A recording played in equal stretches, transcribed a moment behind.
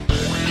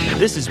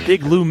This is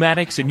Big Lou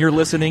Maddox, and you're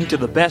listening to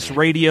the best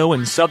radio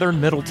in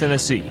southern Middle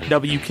Tennessee,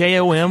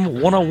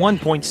 WKOM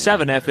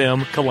 101.7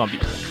 FM,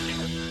 Columbia.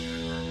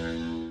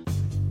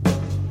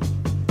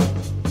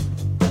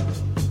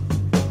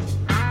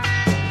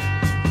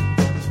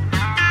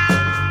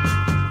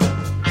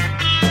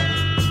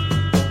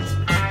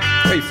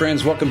 Hey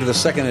friends, welcome to the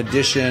second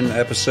edition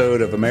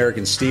episode of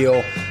American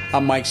Steele.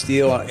 I'm Mike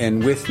Steele,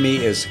 and with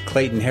me is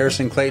Clayton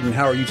Harrison. Clayton,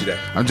 how are you today?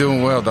 I'm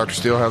doing well, Dr.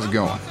 Steele. How's it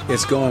going?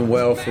 It's going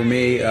well for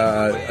me.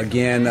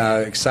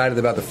 Excited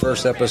about the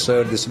first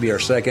episode. This will be our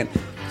second.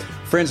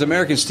 Friends,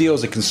 American Steele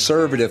is a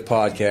conservative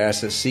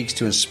podcast that seeks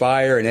to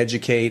inspire and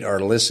educate our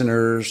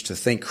listeners to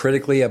think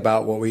critically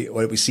about what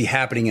we see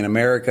happening in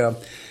America.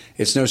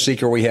 It's no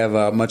secret we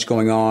have much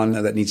going on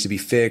that needs to be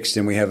fixed,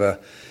 and we have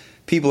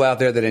people out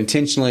there that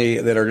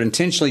are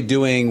intentionally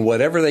doing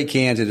whatever they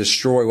can to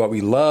destroy what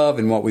we love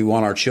and what we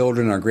want our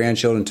children and our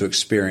grandchildren to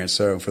experience.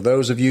 So for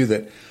those of you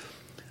that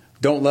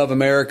don't love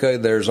America,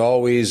 there's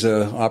always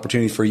an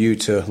opportunity for you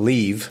to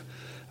leave,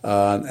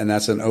 and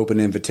that's an open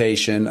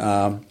invitation.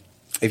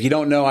 If you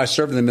don't know, I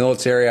served in the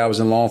military. I was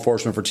in law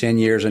enforcement for 10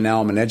 years, and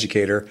now I'm an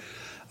educator.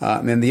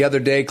 And the other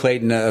day,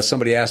 Clayton,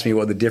 somebody asked me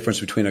what the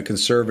difference between a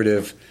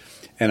conservative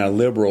and a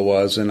liberal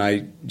was, and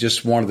I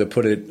just wanted to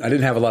put it – I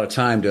didn't have a lot of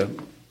time to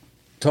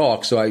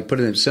talk, so I put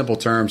it in simple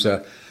terms.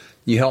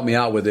 You help me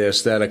out with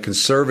this, that a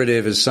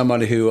conservative is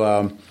somebody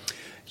who,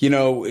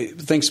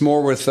 thinks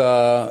more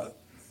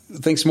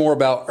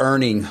about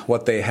earning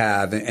what they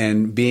have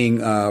and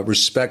being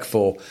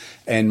respectful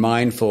and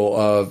mindful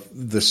of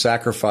the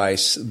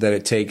sacrifice that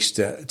it takes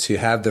to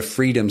have the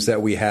freedoms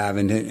that we have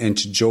and to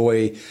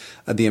enjoy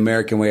the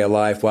American way of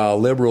life. While a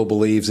liberal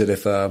believes that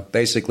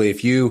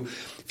if you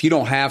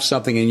don't have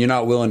something and you're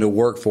not willing to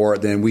work for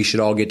it, then we should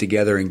all get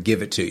together and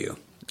give it to you.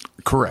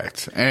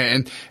 Correct.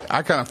 And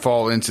I kind of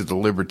fall into the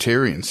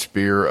libertarian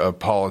sphere of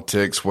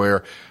politics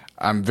where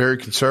I'm very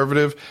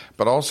conservative,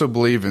 but also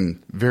believe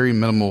in very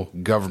minimal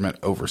government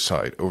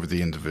oversight over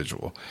the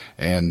individual.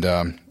 And,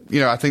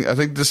 I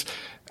think this,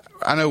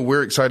 I know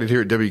we're excited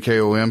here at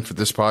WKOM for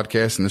this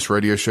podcast and this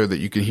radio show that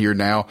you can hear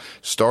now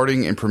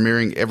starting and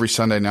premiering every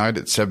Sunday night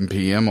at 7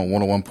 p.m. on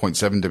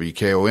 101.7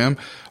 WKOM.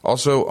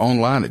 Also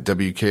online at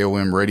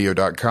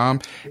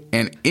WKOMradio.com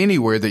and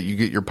anywhere that you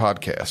get your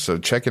podcast. So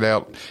check it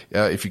out.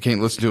 If you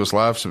can't listen to us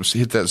live, so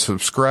hit that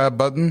subscribe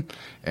button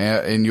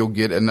and you'll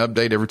get an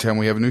update every time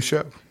we have a new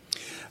show.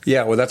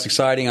 Yeah, well, that's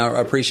exciting. I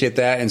appreciate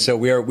that. And so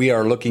we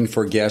are looking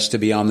for guests to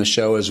be on the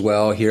show as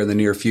well here in the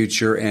near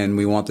future, and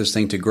we want this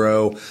thing to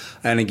grow.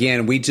 And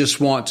again, we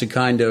just want to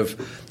kind of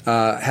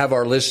have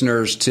our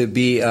listeners to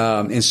be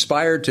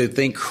inspired to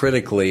think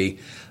critically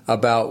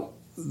about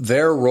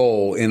their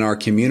role in our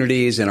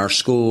communities, in our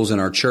schools, in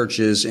our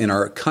churches, in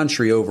our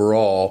country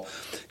overall.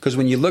 Because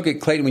when you look at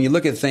Clayton, when you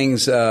look at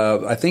things,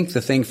 I think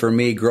the thing for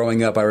me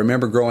growing up, I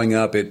remember growing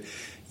up,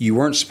 you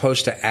weren't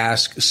supposed to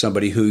ask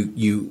somebody who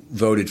you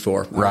voted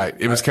for. Right.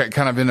 It was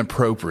kind of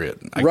inappropriate.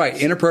 Right.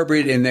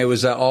 Inappropriate, and it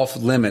was off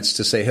limits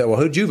to say, hey, well,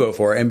 who'd you vote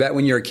for? And back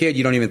when you're a kid,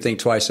 you don't even think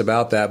twice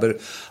about that.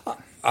 But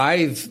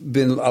I've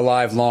been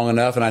alive long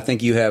enough, and I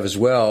think you have as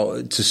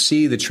well, to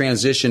see the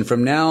transition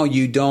from now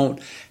you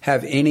don't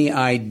have any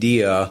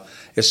idea,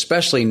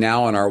 especially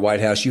now in our White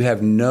House, you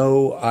have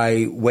no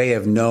way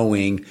of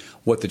knowing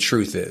what the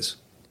truth is.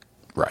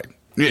 Right.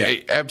 Yeah,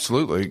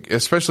 absolutely.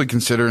 Especially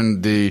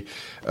considering the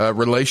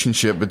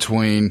relationship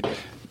between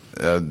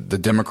the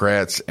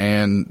Democrats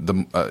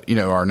and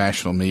our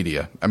national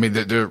media. I mean,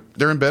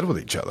 they're in bed with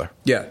each other.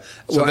 Yeah.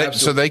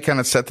 So they kind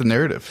of set the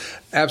narrative.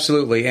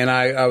 Absolutely. And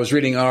I was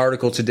reading an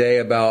article today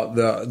about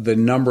the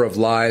number of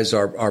lies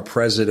our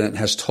president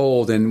has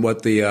told, and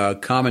what the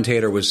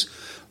commentator was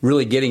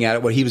really getting at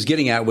it. What he was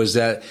getting at was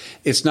that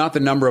it's not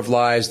the number of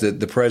lies that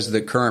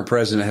the current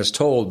president has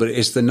told, but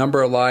it's the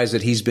number of lies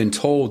that he's been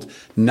told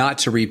not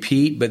to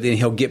repeat, but then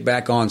he'll get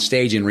back on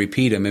stage and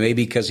repeat them. And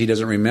maybe because he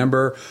doesn't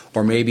remember,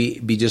 or maybe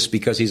just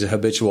because he's a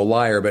habitual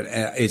liar. But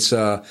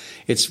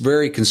it's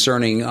very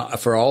concerning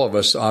for all of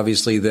us,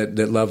 obviously,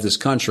 that love this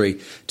country,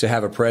 to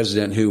have a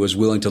president who was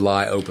willing to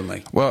lie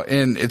openly. Well,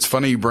 and it's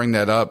funny you bring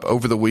that up.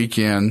 Over the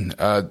weekend,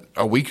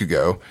 a week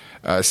ago,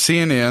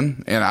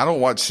 CNN, and I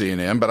don't watch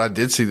CNN, but I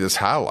did see this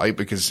highlight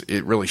because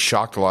it really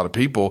shocked a lot of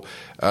people.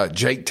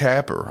 Jake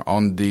Tapper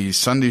on the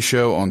Sunday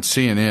show on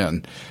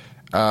CNN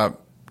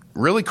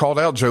really called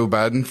out Joe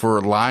Biden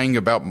for lying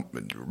about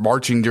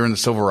marching during the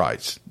civil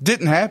rights.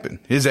 Didn't happen.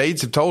 His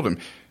aides have told him,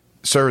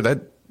 sir,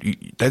 that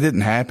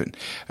didn't happen.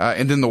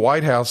 And then the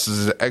White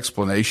House's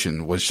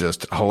explanation was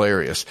just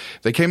hilarious.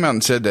 They came out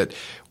and said that,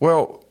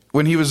 well,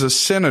 when he was a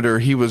senator,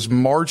 he was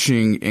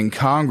marching in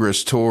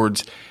Congress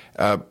towards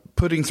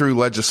putting through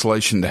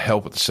legislation to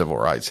help with the civil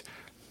rights.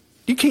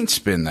 You can't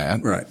spin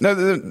that. Right. No,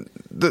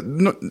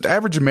 the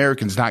average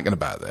American's not going to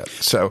buy that.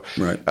 So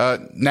right.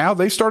 Now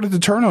they started to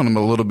turn on them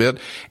a little bit.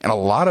 And a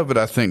lot of it,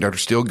 I think, Dr.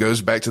 Steele,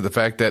 goes back to the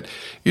fact that,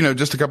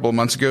 just a couple of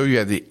months ago, you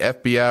had the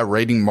FBI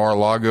raiding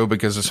Mar-a-Lago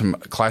because of some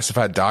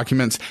classified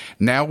documents.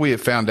 Now we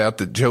have found out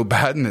that Joe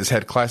Biden has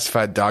had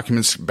classified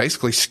documents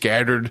basically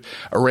scattered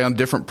around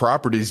different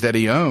properties that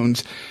he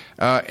owns.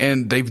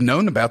 And they've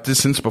known about this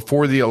since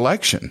before the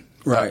election.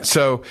 Right.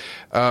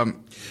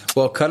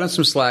 Well, cut them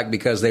some slack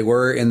because they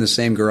were in the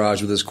same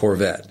garage with his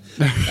Corvette.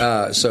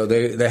 So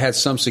they had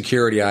some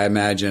security, I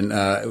imagine,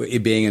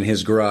 it being in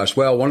his garage.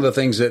 Well, one of the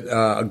things that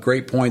a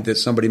great point that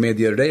somebody made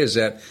the other day is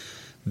that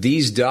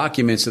these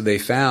documents that they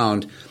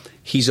found,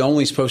 he's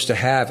only supposed to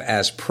have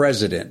as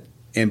president.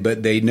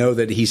 But they know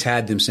that he's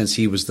had them since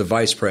he was the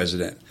vice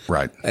president.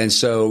 Right. And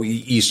so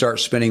you start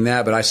spinning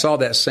that. But I saw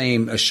that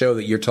same show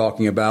that you're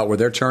talking about where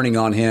they're turning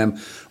on him,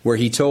 where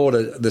he told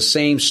the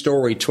same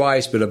story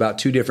twice, but about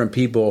two different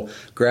people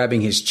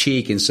grabbing his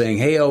cheek and saying,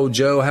 "Hey, old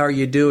Joe, how are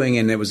you doing?"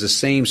 And it was the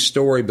same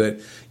story, but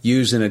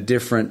used in a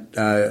different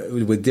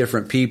with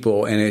different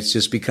people, and it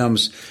just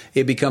becomes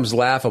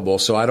laughable.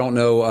 So I don't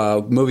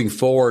know. Moving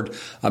forward,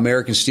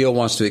 American Steele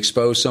wants to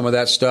expose some of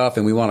that stuff,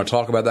 and we want to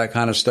talk about that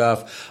kind of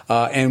stuff.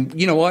 And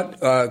you know what?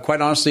 Quite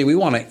honestly, we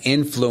want to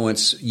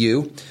influence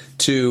you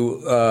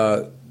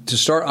to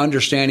start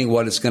understanding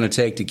what it's going to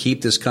take to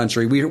keep this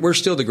country. We're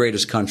still the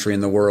greatest country in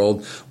the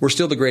world. We're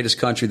still the greatest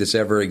country that's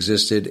ever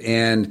existed,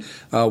 and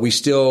we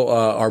still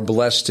are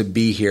blessed to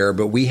be here.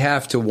 But we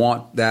have to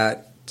want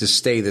that to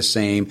stay the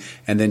same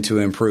and then to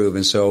improve.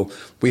 And so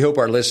we hope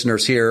our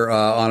listeners here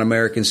on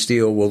American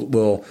Steele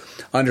will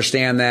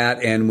understand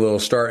that and will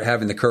start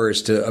having the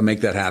courage to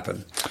make that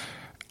happen.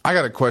 I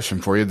got a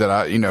question for you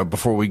that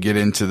before we get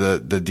into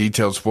the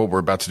details of what we're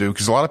about to do,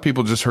 because a lot of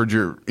people just heard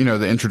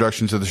the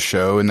introduction to the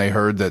show and they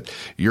heard that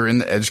you're in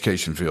the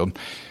education field.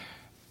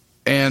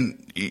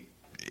 And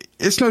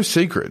it's no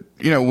secret,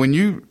 when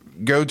you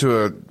go to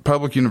a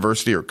public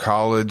university or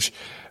college,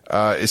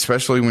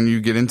 especially when you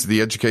get into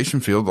the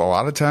education field, a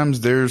lot of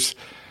times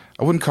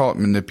I wouldn't call it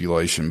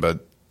manipulation,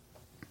 but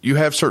you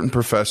have certain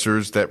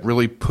professors that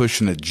really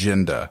push an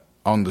agenda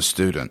on the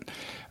student.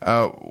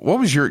 What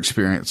was your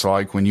experience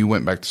like when you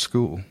went back to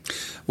school?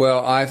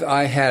 Well,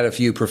 I had a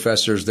few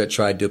professors that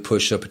tried to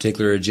push a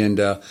particular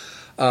agenda.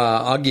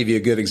 I'll give you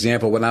a good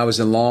example. When I was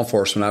in law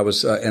enforcement, I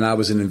was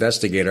an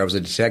investigator. I was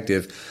a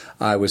detective.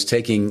 I was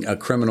taking a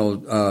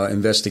criminal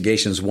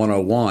investigations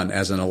 101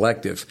 as an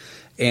elective,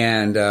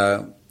 and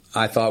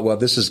I thought, well,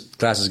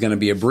 class is going to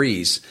be a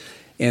breeze.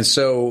 And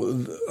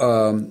so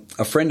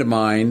a friend of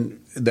mine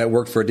that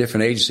worked for a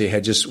different agency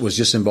was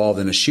just involved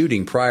in a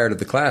shooting prior to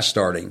the class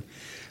starting.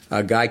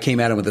 A guy came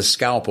at him with a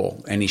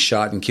scalpel, and he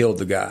shot and killed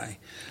the guy.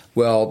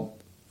 Well,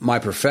 my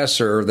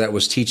professor that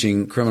was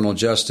teaching criminal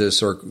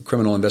justice or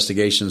criminal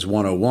investigations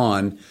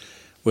 101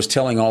 was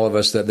telling all of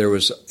us that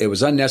it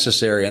was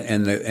unnecessary,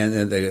 and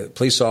the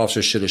police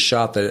officer should have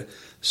shot the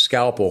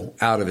scalpel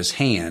out of his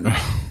hand.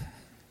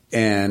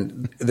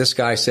 And this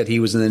guy said he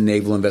was in the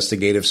Naval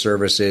Investigative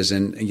Services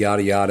and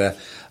yada yada,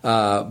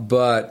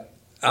 but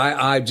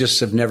I just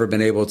have never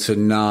been able to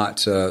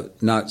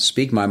not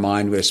speak my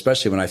mind,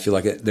 especially when I feel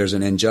like there's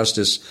an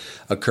injustice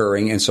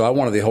occurring. And so I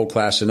wanted the whole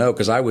class to know,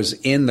 because I was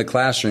in the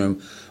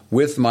classroom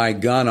with my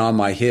gun on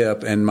my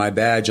hip and my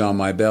badge on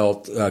my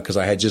belt because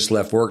I had just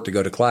left work to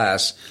go to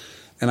class.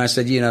 And I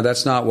said,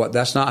 that's not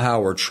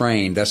how we're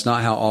trained. That's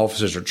not how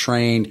officers are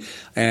trained.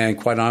 And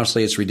quite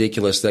honestly, it's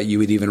ridiculous that you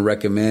would even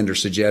recommend or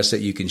suggest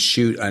that you can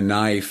shoot a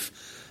knife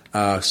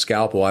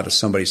scalpel out of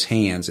somebody's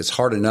hands. It's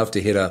hard enough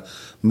to hit a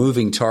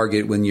moving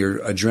target when your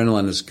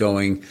adrenaline is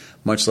going,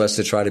 much less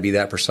to try to be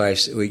that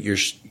precise.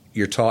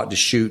 You're taught to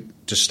shoot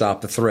to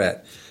stop the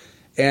threat.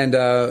 And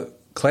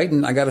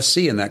Clayton, I got a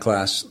C in that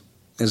class.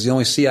 It was the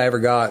only C I ever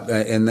got,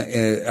 and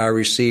I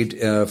received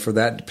for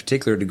that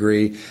particular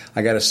degree.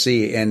 I got a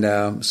C,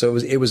 and so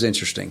it was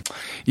interesting.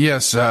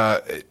 Yes,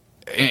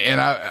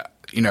 and I,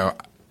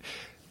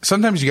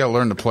 sometimes you got to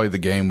learn to play the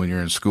game when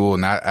you're in school,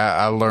 and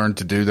I learned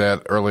to do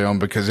that early on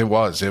because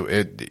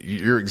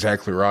you're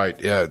exactly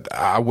right.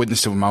 I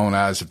witnessed it with my own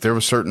eyes. If there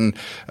were certain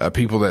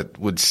people that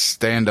would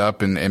stand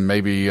up and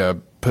maybe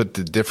put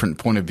the different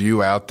point of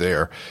view out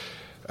there,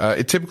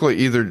 it typically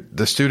either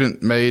the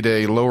student made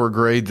a lower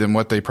grade than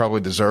what they probably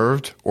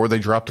deserved, or they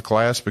dropped a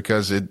class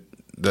because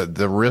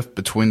the rift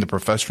between the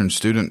professor and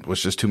student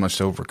was just too much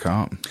to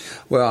overcome.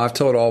 Well, I've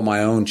told all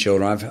my own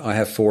children. I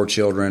have 4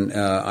 children.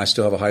 I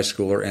still have a high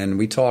schooler, and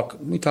we talk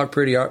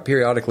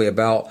periodically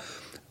about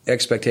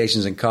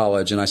expectations in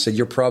college. And I said,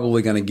 you're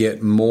probably going to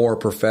get more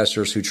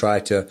professors who try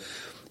to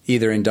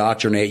either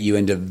indoctrinate you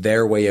into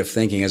their way of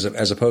thinking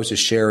as opposed to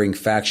sharing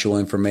factual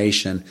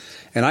information.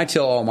 And I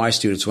tell all my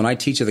students, when I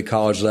teach at the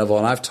college level,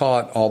 and I've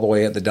taught all the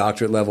way at the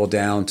doctorate level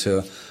down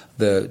to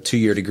the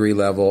 2-year degree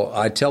level,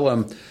 I tell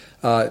them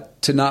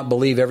to not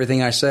believe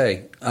everything I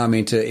say. I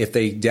mean, if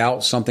they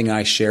doubt something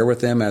I share with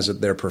them as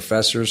their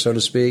professor, so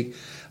to speak,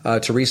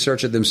 to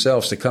research it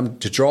themselves,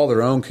 to draw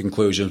their own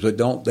conclusions, but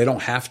they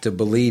don't have to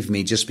believe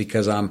me just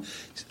because I'm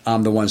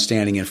the one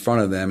standing in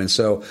front of them. And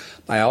so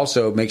I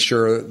also make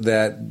sure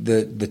that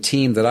the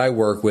team that I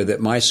work with at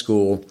my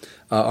school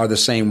are the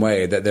same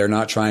way, that they're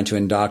not trying to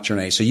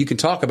indoctrinate. So you can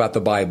talk about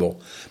the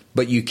Bible,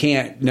 but you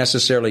can't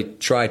necessarily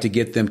try to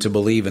get them to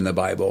believe in the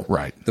Bible.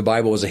 Right. The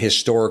Bible is a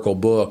historical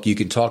book. You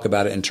can talk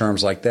about it in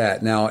terms like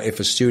that. Now,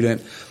 if a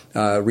student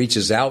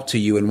reaches out to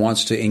you and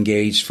wants to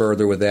engage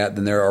further with that,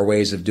 then there are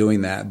ways of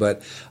doing that.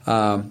 But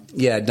I'm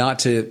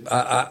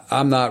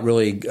not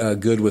really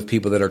good with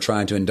people that are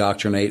trying to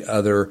indoctrinate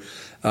other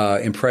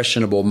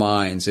impressionable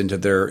minds into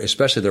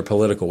especially their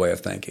political way of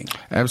thinking.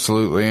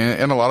 Absolutely,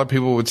 and a lot of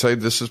people would say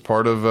this is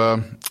part of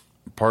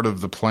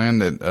the plan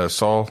that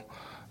Saul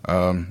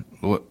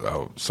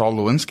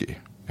Lewinsky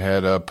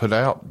had put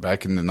out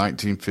back in the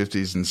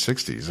 1950s and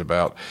 60s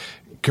about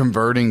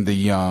converting the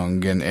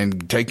young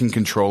and taking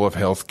control of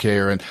health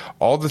care and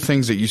all the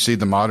things that you see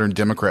the modern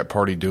Democrat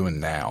Party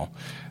doing now,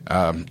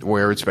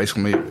 where it's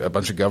basically a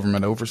bunch of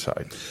government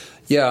oversight.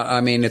 Yeah,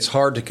 I mean, it's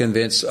hard to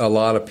convince a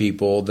lot of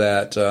people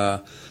that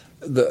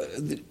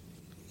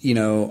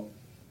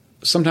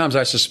sometimes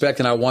I suspect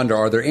and I wonder,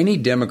 are there any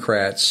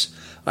Democrats?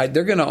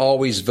 They're going to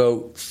always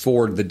vote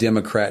for the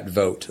Democrat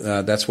vote.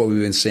 That's what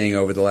we've been seeing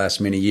over the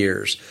last many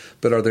years.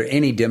 But are there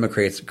any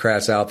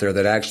Democrats out there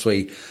that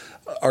actually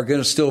are going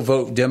to still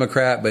vote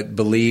Democrat but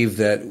believe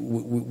that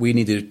we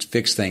need to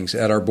fix things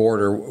at our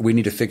border? We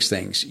need to fix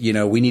things.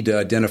 We need to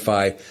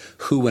identify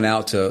who went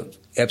out to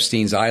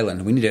Epstein's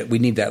Island. We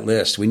need that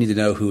list. We need to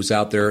know who's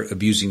out there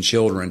abusing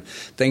children,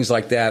 things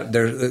like that.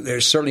 There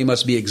certainly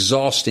must be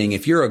exhausting.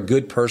 If you're a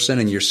good person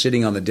and you're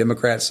sitting on the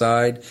Democrat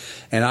side,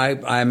 and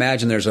I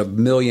imagine there's a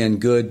million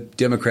good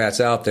Democrats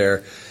out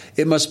there,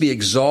 it must be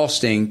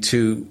exhausting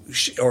to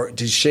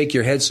shake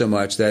your head so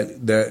much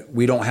that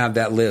we don't have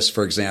that list,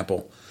 for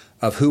example,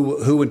 of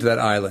who went to that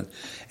island.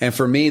 And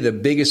for me, the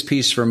biggest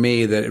piece for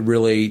me that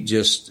really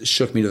just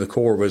shook me to the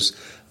core was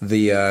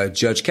the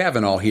Judge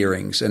Kavanaugh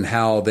hearings and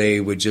how they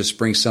would just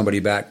bring somebody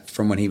back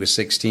from when he was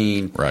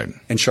 16, right,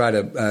 and try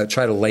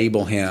to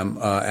label him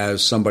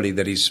as somebody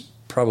that he's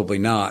probably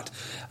not.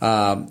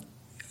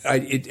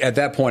 At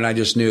that point, I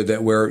just knew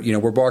that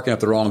we're barking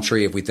up the wrong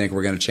tree if we think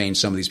we're going to change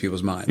some of these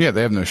people's minds. Yeah,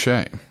 they have no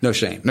shame. No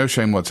shame. No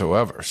shame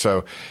whatsoever.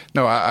 So,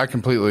 no, I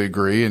completely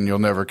agree, and you'll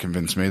never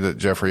convince me that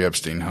Jeffrey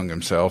Epstein hung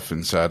himself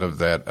inside of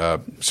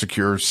that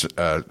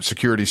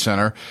security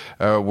center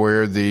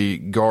where the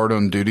guard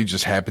on duty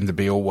just happened to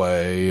be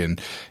away.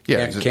 And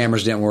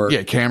cameras didn't work.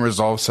 Yeah, cameras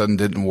all of a sudden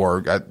didn't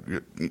work. I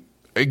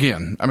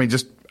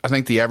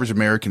think the average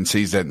American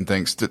sees that and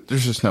thinks that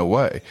there's just no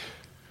way.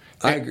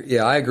 I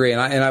agree, and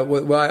I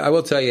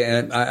will tell you,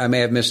 and I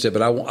may have missed it,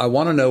 but I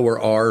want to know where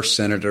our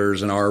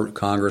senators and our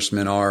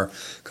congressmen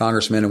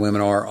and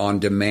women are on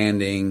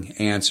demanding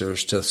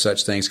answers to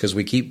such things, because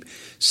we keep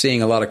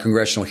seeing a lot of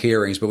congressional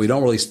hearings, but we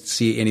don't really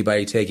see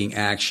anybody taking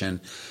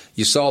action.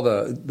 You saw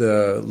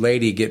the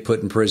lady get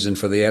put in prison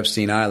for the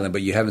Epstein Island,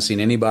 but you haven't seen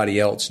anybody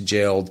else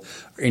jailed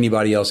or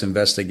anybody else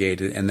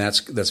investigated, and that's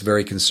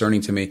very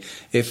concerning to me.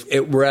 If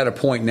we're at a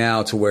point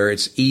now to where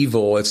it's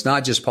evil, it's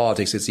not just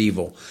politics, it's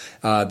evil,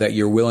 that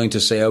you're willing to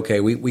say,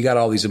 okay, we got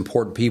all these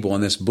important people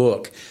in this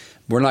book.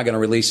 We're not going to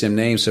release them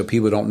names so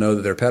people don't know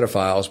that they're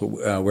pedophiles, but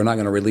we're not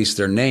going to release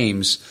their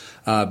names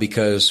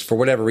because for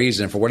whatever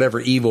reason, for whatever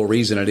evil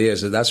reason it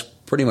is, that's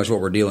pretty much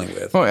what we're dealing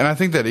with. Well, and I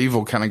think that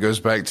evil kind of goes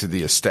back to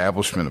the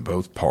establishment of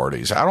both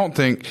parties. I don't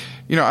think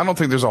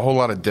there's a whole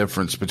lot of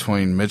difference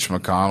between Mitch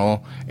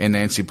McConnell and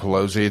Nancy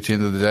Pelosi at the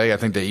end of the day. I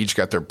think they each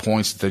got their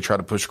points that they try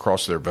to push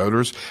across to their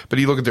voters. But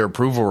you look at their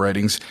approval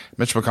ratings,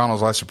 Mitch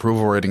McConnell's last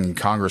approval rating in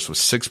Congress was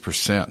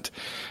 6%.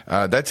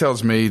 That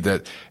tells me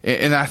that,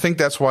 and I think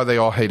that's why they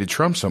all hated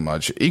Trump so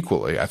much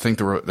equally. I think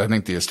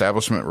the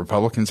establishment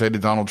Republicans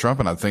hated Donald Trump,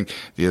 and I think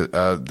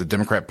the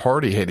Democrat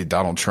Party hated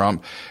Donald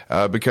Trump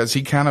because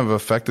he kind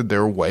of affected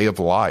their way of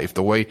life,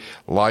 the way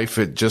life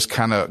had just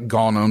kind of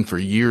gone on for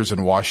years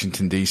in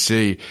Washington,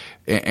 D.C.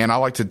 And I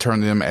like to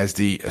term them as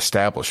the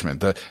establishment,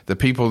 the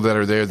people that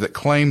are there that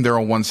claim they're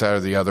on one side or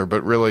the other,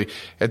 but really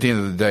at the end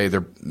of the day,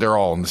 they're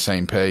all on the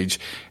same page.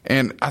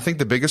 And I think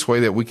the biggest way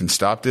that we can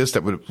stop this,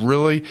 that would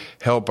really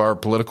help our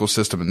political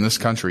system in this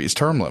country, is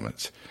term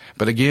limits.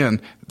 But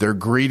again, they're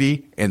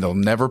greedy and they'll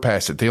never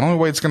pass it. The only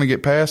way it's going to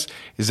get passed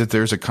is if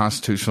there's a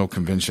constitutional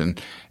convention.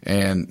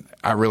 And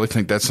I really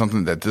think that's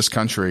something that this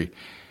country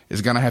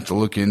is going to have to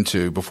look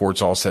into before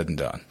it's all said and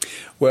done.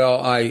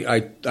 Well,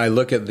 I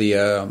look at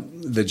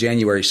the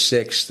January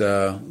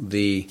 6th,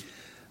 the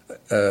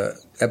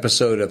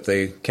episode of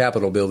the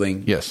Capitol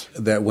building, yes,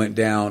 that went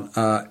down.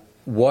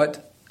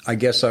 I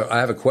guess I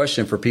have a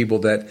question for people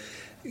that,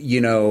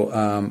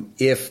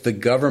 if the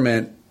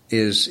government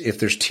if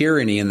there's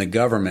tyranny in the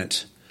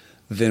government,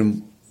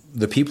 then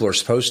the people are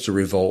supposed to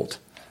revolt.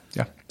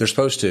 Yeah. They're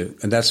supposed to,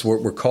 and that's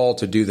what we're called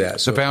to do that.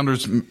 So, the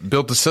founders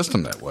built the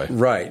system that way.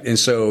 Right. And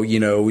so,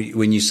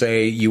 when you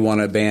say you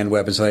want to ban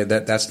weapons,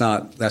 that's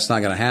not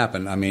going to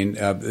happen. I mean,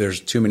 there's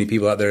too many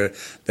people out there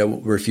that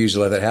refuse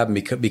to let that happen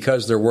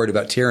because they're worried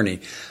about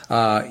tyranny.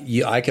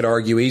 I could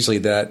argue easily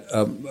that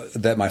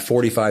my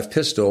 .45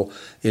 pistol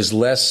is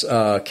less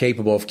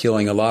capable of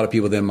killing a lot of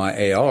people than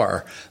my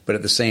AR, but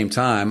at the same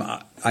time,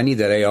 I need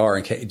that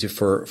AR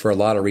for a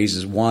lot of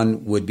reasons.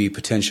 One would be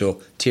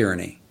potential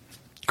tyranny.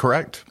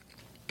 Correct.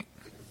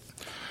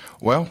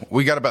 Well,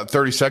 we got about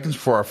 30 seconds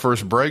before our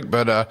first break,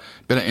 but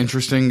been an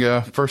interesting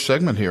first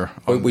segment here.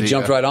 We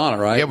jumped right on it,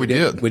 right? Yeah, we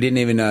did. We didn't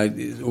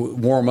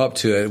even warm up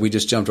to it. We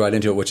just jumped right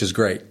into it, which is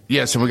great.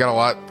 Yes, and we got a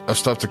lot of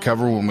stuff to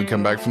cover when we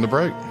come back from the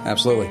break.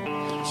 Absolutely.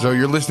 So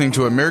you're listening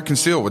to American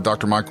Steele with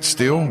Dr. Michael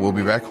Steele. We'll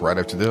be back right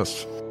after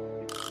this.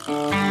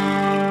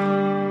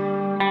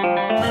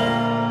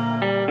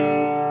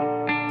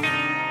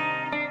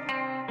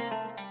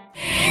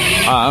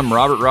 Hi, I'm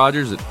Robert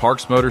Rogers at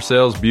Parks Motor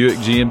Sales Buick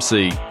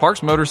GMC.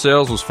 Parks Motor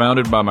Sales was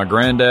founded by my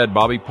granddad,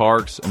 Bobby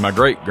Parks, and my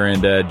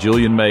great-granddad,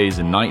 Julian Mays,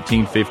 in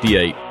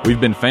 1958. We've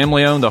been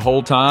family-owned the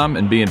whole time,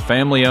 and being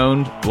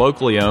family-owned,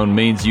 locally-owned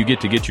means you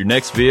get to get your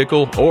next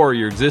vehicle or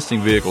your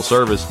existing vehicle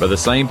serviced by the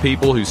same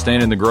people who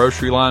stand in the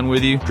grocery line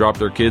with you, drop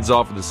their kids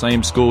off at the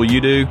same school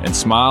you do, and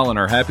smile and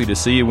are happy to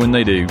see you when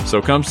they do.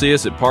 So come see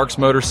us at Parks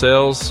Motor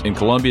Sales in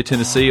Columbia,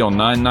 Tennessee on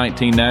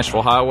 919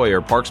 Nashville Highway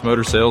or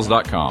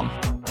parksmotorsales.com.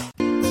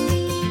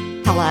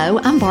 Hello,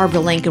 I'm Barbara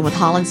Lincoln with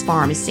Holland's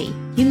Pharmacy.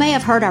 You may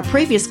have heard our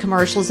previous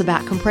commercials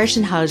about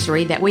compression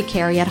hosiery that we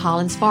carry at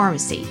Holland's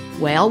Pharmacy.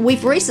 Well,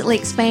 we've recently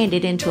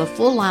expanded into a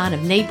full line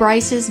of knee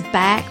braces,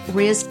 back,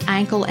 wrist,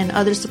 ankle, and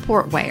other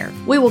support wear.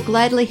 We will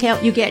gladly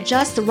help you get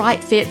just the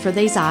right fit for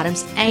these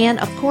items and,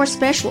 of course,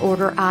 special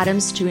order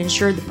items to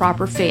ensure the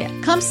proper fit.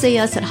 Come see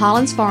us at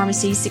Holland's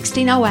Pharmacy,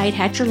 1608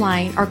 Hatcher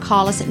Lane, or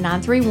call us at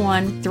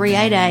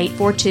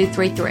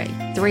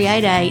 931-388-4233.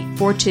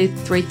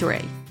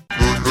 388-4233.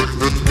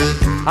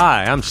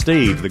 Hi, I'm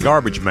Steve, the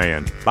garbage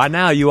man. By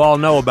now you all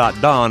know about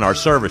Don, our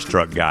service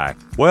truck guy.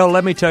 Well,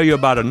 let me tell you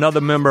about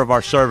another member of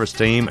our service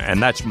team,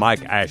 and that's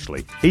Mike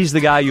Ashley. He's the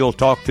guy you'll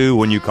talk to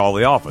when you call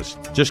the office.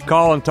 Just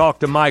call and talk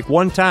to Mike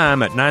one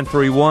time at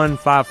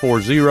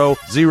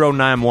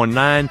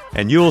 931-540-0919,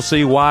 and you'll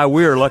see why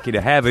we're lucky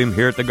to have him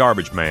here at the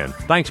Garbage Man.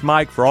 Thanks,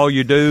 Mike, for all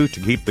you do to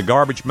keep the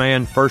Garbage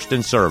Man first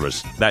in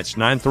service. That's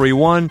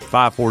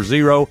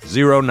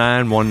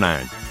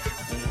 931-540-0919.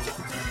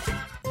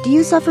 Do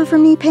you suffer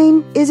from knee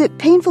pain? Is it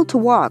painful to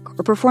walk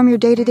or perform your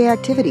day-to-day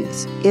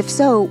activities? If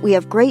so, we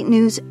have great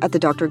news at the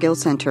Dr. Gill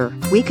Center.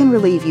 We can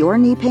relieve your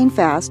knee pain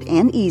fast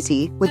and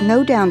easy with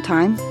no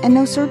downtime and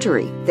no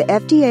surgery. The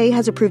FDA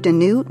has approved a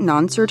new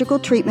non-surgical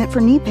treatment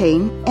for knee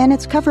pain, and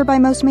it's covered by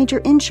most major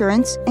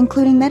insurance,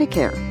 including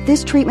Medicare.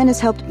 This treatment has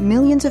helped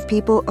millions of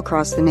people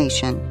across the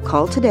nation.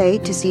 Call today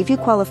to see if you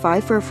qualify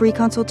for a free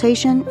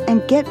consultation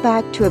and get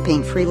back to a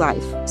pain-free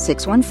life.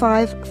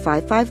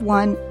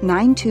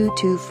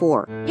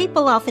 615-551-9224.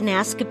 People often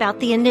ask about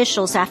the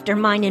initials after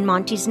mine and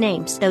Monty's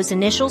names. Those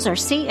initials are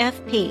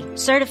CFP,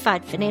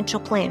 Certified Financial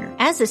Planner.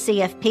 As a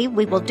CFP,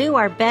 we will do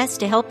our best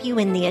to help you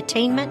in the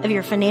attainment of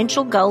your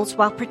financial goals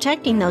while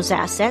protecting those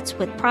assets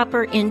with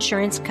proper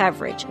insurance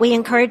coverage. We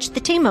encourage the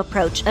team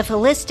approach of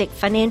holistic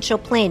financial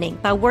planning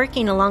by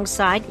working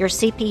alongside your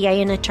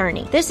CPA and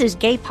attorney. This is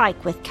Gay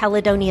Pike with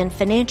Caledonian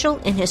Financial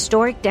in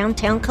historic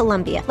downtown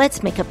Columbia.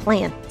 Let's make a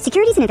plan.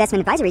 Securities and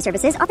investment advisory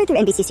services offered through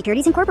NBC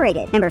Securities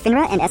Incorporated. Member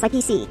FINRA and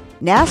SIPC.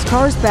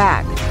 NASCAR's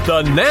back.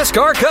 The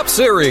NASCAR Cup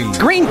Series.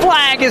 Green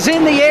flag is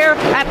in the air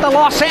at the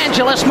Los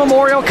Angeles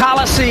Memorial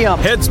Coliseum.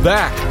 Heads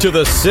back to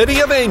the City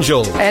of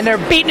Angels. And they're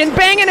beating and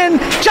banging, and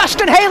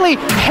Justin Haley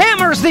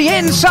hammers the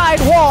inside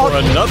wall. For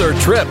another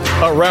trip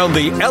around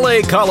the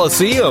LA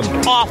Coliseum.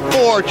 Off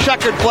four,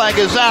 checkered flag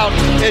is out,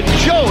 and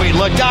Joey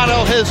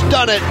Logano has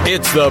done it.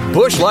 It's the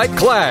Busch Light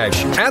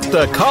Clash at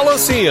the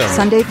Coliseum.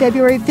 Sunday,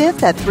 February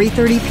 5th at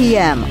 3:30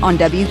 p.m. on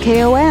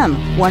WKOM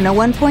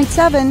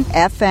 101.7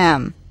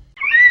 FM.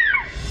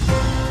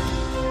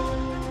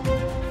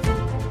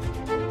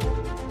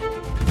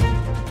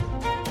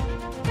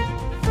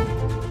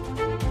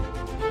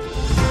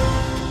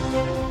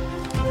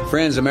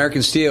 Friends,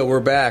 American Steele,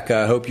 we're back.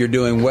 I hope you're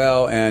doing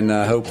well, and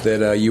hope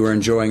that you are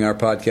enjoying our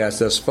podcast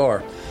thus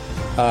far.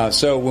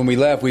 So when we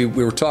left, we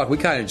were talking. We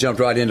kind of jumped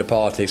right into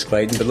politics,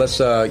 Clayton. But let's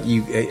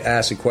you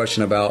ask a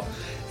question about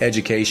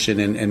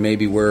education and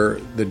maybe where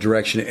the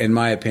direction. In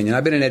my opinion,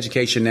 I've been in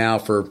education now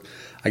for,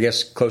 I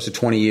guess, close to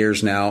 20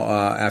 years now.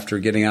 After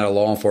getting out of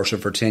law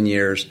enforcement for 10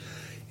 years.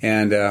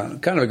 And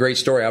kind of a great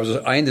story.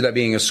 I ended up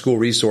being a school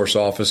resource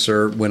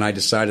officer when I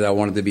decided I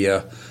wanted to be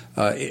a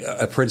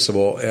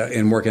principal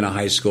and work in a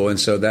high school. And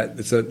so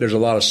there's a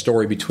lot of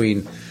story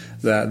between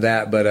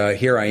that. But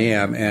here I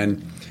am.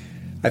 And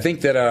I think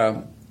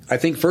that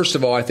first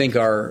of all,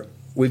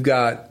 we've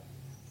got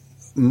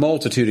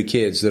multitude of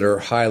kids that are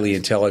highly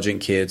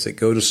intelligent kids that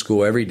go to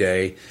school every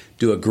day,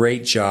 do a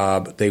great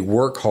job. They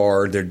work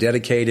hard. They're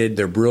dedicated.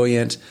 They're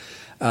brilliant.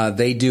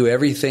 They do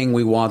everything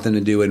we want them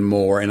to do and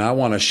more. And I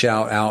want to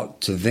shout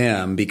out to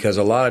them because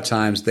a lot of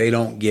times they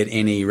don't get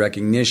any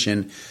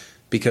recognition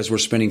because we're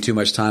spending too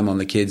much time on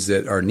the kids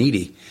that are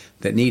needy,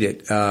 that need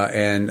it.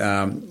 And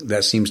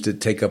that seems to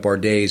take up our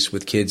days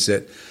with kids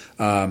that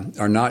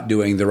are not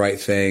doing the right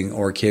thing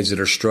or kids that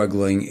are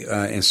struggling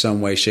in some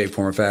way, shape,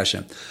 form, or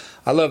fashion.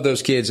 I love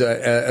those kids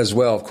as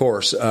well, of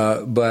course.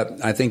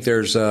 But I think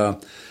there's a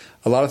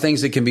lot of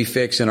things that can be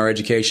fixed in our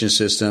education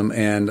system,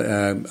 and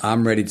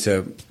I'm ready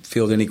to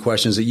field any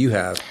questions that you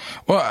have.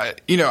 Well,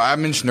 I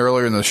mentioned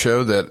earlier in the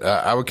show that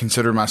I would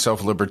consider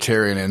myself a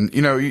libertarian. And,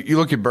 you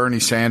look at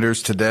Bernie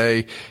Sanders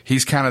today,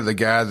 he's kind of the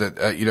guy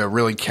that,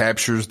 really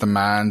captures the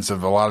minds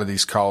of a lot of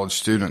these college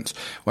students.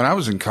 When I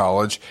was in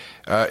college,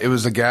 it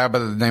was a guy by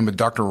the name of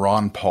Dr.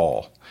 Ron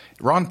Paul.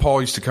 Ron Paul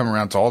used to come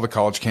around to all the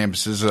college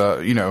campuses,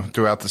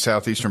 throughout the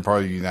southeastern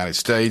part of the United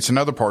States and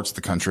other parts of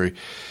the country.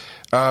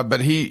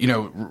 But he,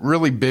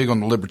 really big on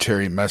the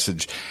libertarian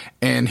message.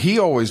 And he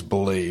always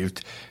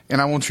believed,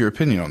 and I want your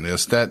opinion on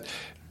this, that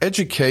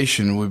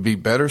education would be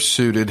better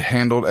suited,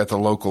 handled at the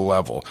local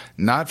level,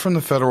 not from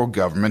the federal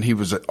government. He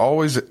was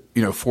always,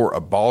 for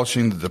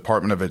abolishing the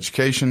Department of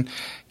Education,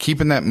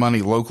 keeping that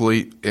money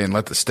locally and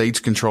let the states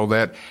control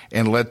that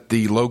and let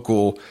the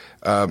local,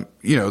 the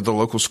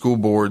local school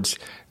boards,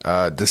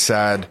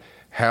 decide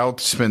how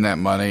to spend that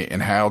money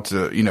and how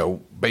to,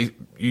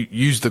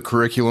 use the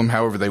curriculum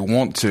however they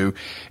want to,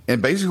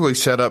 and basically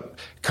set up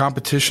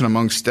competition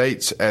among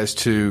states as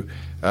to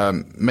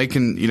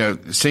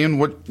seeing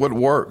what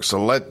works.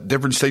 So let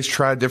different states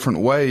try different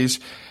ways,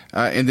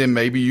 and then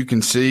maybe you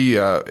can see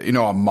a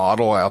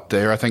model out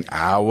there. I think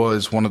Iowa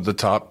is one of the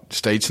top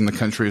states in the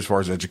country as far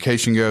as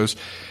education goes,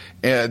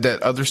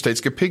 that other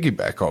states could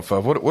piggyback off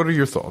of. What are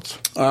your thoughts?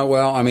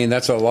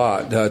 That's a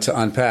lot to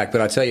unpack,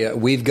 but I tell you,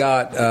 we've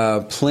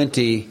got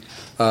plenty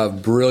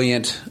of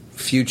brilliant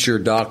future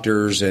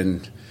doctors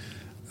and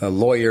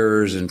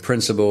lawyers and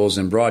principals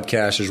and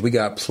broadcasters. We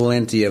got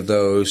plenty of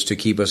those to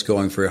keep us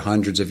going for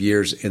hundreds of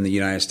years in the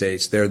United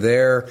States. They're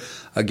there.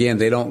 Again,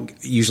 they don't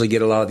usually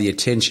get a lot of the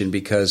attention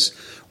because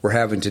we're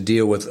having to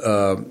deal with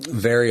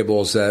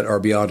variables that are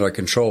beyond our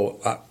control.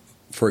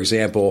 For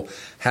example,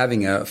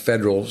 having a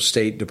federal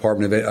state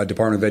Department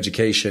of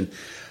Education.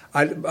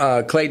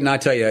 Clayton, I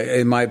tell you,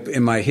 in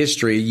my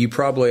history,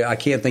 I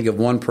can't think of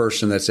one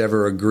person that's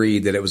ever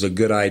agreed that it was a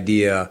good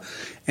idea.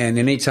 And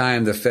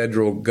anytime the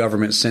federal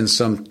government sends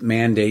some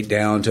mandate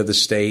down to the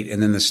state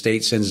and then the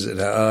state sends it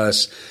to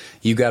us,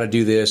 you got to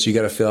do this, you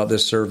got to fill out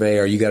this survey,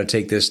 or you got to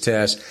take this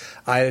test.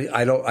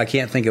 I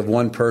can't think of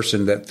one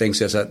person that thinks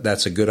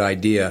that's a good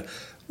idea.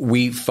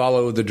 We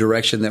follow the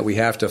direction that we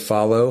have to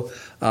follow,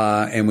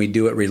 and we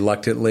do it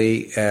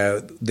reluctantly.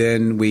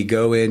 Then we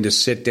go in to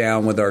sit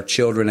down with our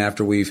children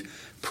after we've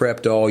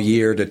prepped all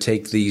year to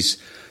take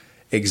these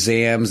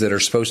exams that are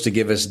supposed to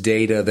give us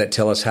data that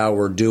tell us how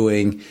we're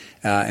doing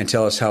and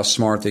tell us how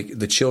smart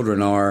the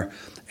children are.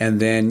 And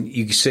then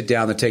you sit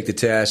down to take the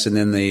test, and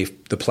then the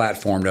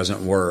platform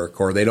doesn't work,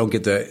 or they don't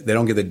get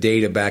the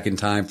data back in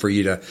time for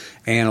you to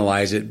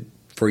analyze it,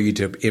 for you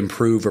to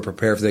improve or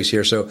prepare for this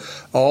year. So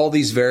all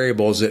these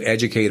variables that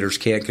educators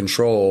can't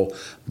control,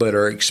 but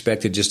are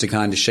expected just to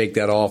kind of shake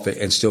that off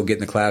and still get in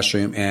the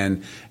classroom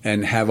and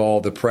have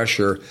all the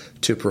pressure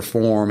to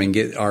perform and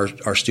get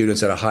our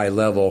students at a high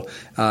level,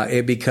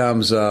 it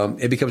becomes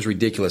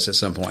ridiculous at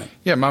some point.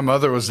 Yeah, my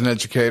mother was an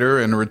educator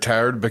and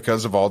retired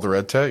because of all the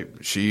red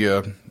tape. She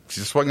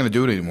just wasn't going to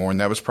do it anymore, and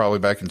that was probably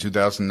back in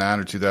 2009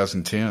 or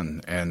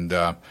 2010. And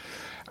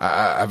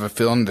I have a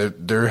feeling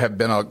that there have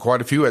been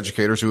quite a few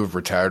educators who have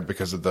retired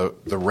because of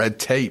the red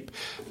tape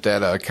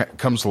that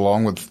comes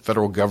along with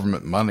federal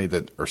government money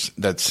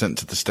that's sent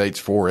to the states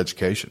for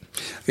education.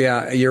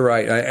 Yeah, you're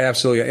right.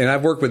 Absolutely. And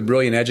I've worked with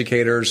brilliant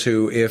educators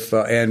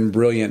and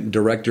brilliant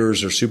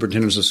directors or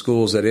superintendents of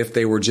schools that if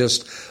they were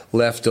just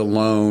left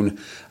alone.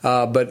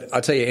 But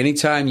I'll tell you,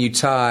 anytime you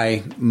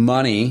tie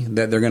money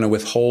that they're going to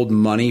withhold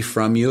money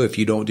from you if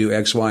you don't do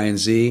X, Y, and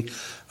Z,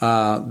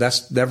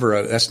 that's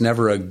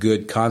never a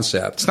good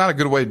concept. It's not a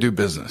good way to do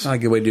business. It's not a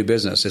good way to do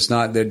business.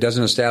 It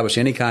doesn't establish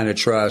any kind of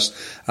trust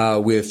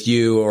with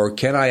you, or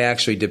can I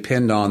actually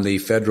depend on the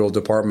federal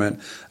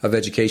Department of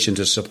Education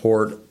to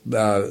support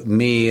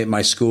me,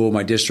 my school,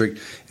 my district,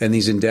 and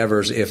these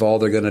endeavors if all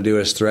they're going to do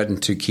is threaten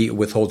to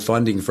withhold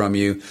funding from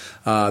you?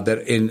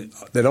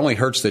 That only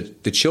hurts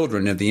the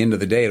children. At the end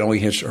of the day, it only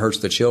hurts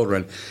the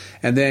children.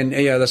 And then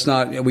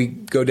we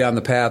go down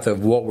the path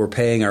of what we're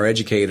paying our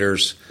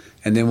educators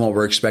and then what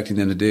we're expecting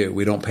them to do.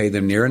 We don't pay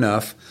them near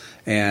enough,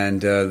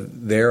 and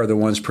they're the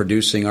ones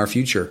producing our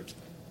future.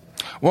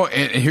 Well,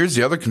 and here's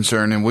the other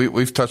concern, and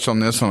we've touched on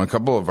this on a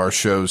couple of our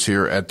shows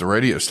here at the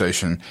radio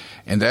station,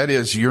 and that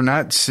is you're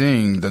not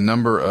seeing the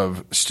number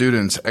of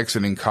students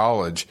exiting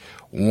college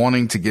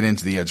wanting to get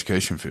into the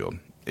education field.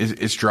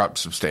 It's dropped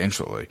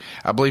substantially.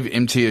 I believe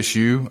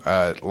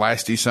MTSU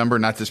last December,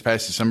 not this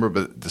past December,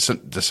 but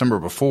December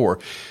before,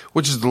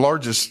 which is the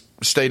largest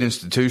state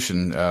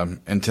institution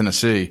in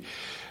Tennessee,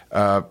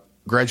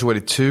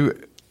 graduated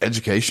 2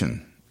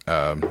 education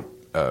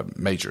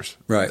majors.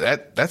 Right.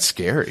 That's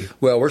scary.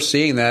 Well, we're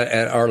seeing that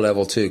at our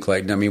level too,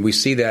 Clayton. I mean, we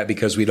see that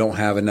because we don't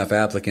have enough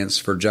applicants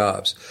for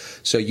jobs.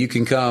 So you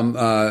can come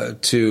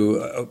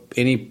to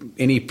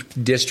any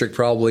district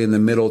probably in the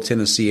middle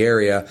Tennessee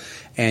area,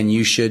 and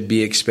you should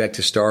be expect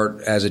to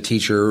start as a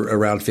teacher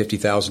around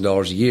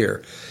 $50,000 a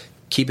year.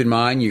 Keep in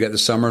mind, you got the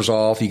summers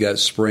off, you got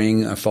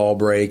spring, fall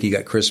break, you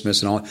got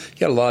Christmas and all. You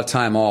got a lot of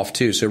time off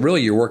too. So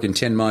really, you're working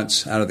 10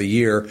 months out of the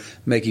year,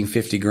 making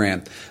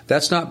 $50,000.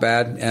 That's not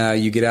bad.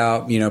 You get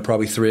out,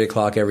 probably 3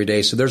 o'clock every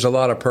day. So there's a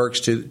lot of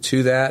perks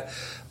to that.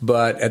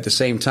 But at the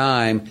same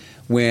time,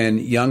 when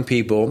young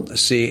people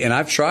see, and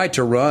I've tried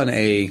to run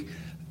a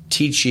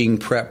teaching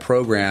prep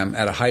program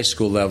at a high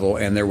school level,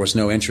 and there was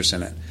no interest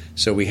in it.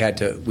 So we had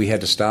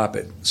to stop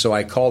it. So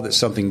I called it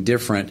something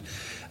different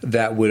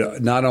that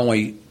would not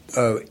only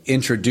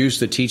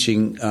introduce the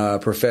teaching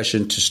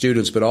profession to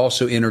students, but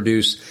also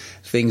introduce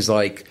things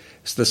like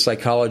the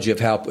psychology of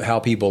how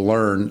people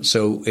learn.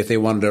 So if they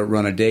wanted to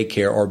run a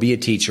daycare or be a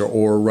teacher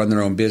or run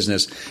their own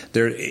business,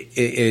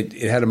 it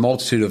had a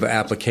multitude of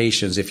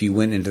applications if you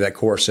went into that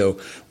course. So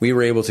we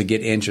were able to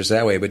get interest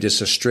that way, but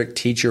just a strict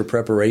teacher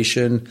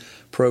preparation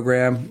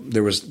program,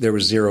 there was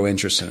zero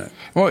interest in it.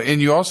 Well,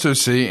 and you also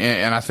see,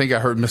 and I think I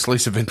heard Miss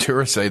Lisa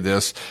Ventura say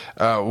this,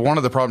 one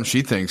of the problems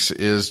she thinks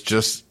is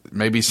just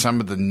maybe some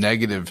of the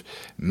negative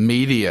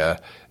media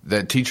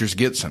that teachers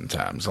get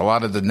sometimes. A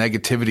lot of the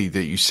negativity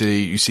that you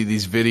see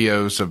these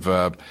videos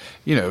of,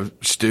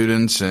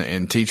 students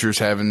and teachers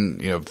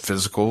having,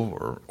 physical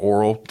or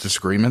oral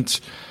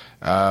disagreements.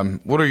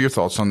 What are your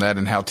thoughts on that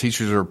and how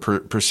teachers are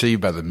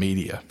perceived by the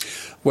media?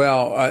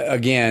 Well,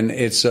 again,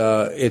 it's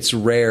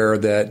rare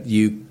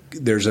that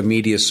there's a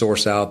media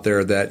source out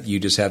there that you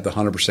just have the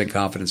 100%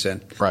 confidence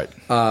in. Right.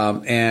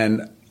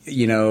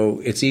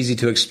 It's easy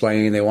to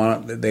explain.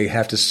 They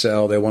have to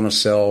sell. They want to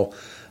sell,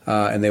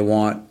 and they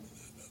want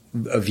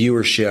a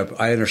viewership.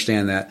 I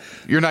understand that.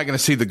 You're not going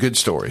to see the good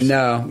stories.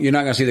 No, you're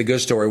not going to see the good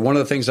story. One of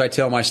the things I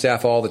tell my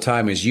staff all the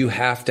time is you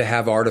have to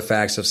have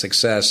artifacts of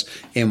success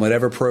in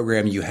whatever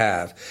program you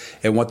have.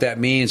 And what that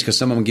means, because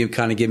some of them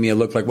give me a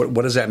look like,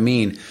 what does that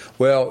mean?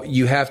 Well,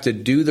 you have to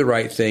do the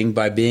right thing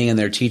by being in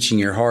there teaching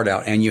your heart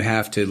out, and you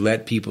have to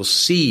let people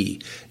see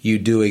you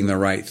doing the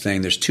right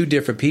thing. There's two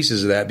different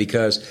pieces of that,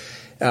 because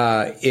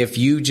if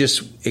you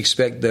just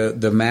expect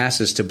the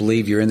masses to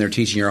believe you're in there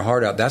teaching your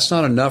heart out, that's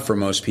not enough for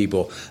most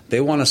people.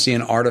 They want to see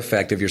an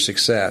artifact of your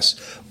success,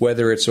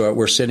 whether it's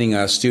we're sending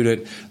a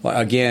student,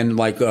 again,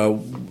 like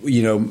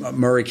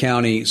Murray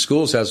County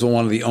Schools has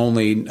one of the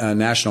only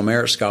National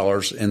Merit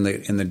Scholars in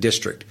the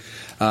district.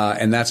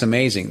 And that's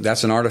amazing.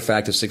 That's an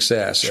artifact of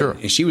success. Sure.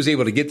 And she was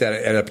able to get that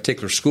at a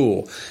particular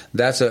school.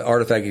 That's an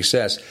artifact of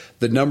success.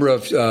 The number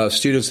of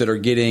students that are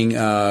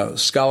getting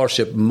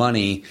scholarship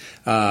money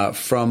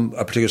from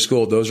a particular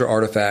school, those are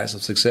artifacts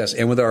of success.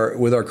 And with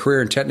our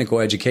career and technical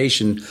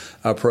education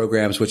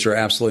programs, which are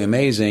absolutely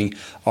amazing,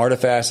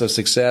 artifacts of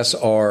success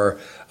are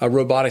a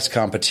robotics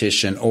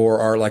competition, or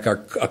are like a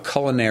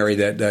culinary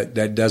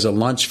that does a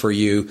lunch for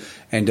you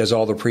and does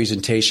all the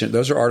presentation.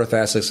 Those are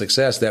artifacts of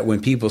success that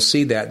when people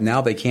see that,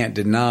 now they can't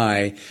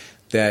deny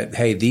that,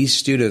 hey, these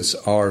students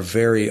are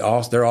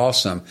they're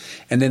awesome.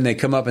 And then they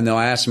come up and they'll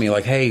ask me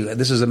like, hey,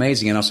 this is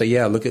amazing. And I'll say,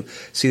 yeah,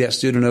 see that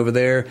student over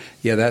there?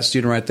 Yeah, that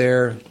student right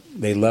there.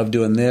 They love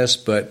doing this,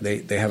 but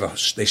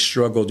they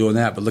struggle doing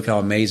that. But look how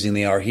amazing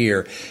they are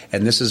here.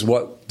 And this is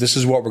what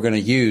we're going to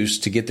use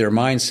to get their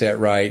mindset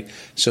right,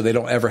 so they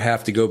don't ever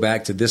have to go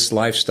back to this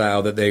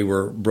lifestyle that they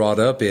were brought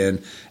up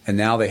in. And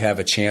now they have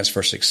a chance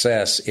for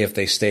success if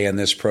they stay in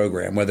this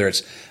program, whether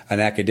it's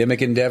an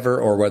academic endeavor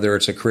or whether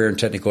it's a career and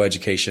technical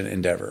education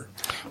endeavor.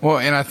 Well,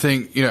 and I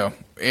think,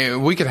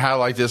 we could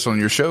highlight this on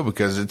your show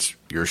because it's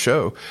your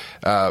show.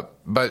 But,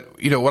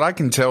 what I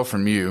can tell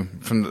from you,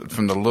 from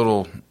the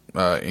little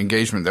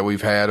engagement that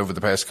we've had over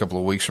the past couple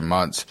of weeks or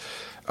months,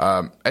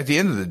 at the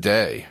end of the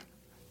day,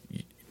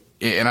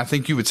 and I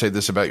think you would say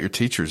this about your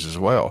teachers as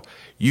well,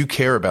 you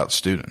care about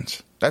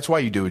students. That's why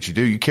you do what you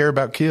do. You care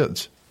about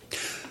kids.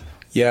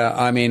 Yeah,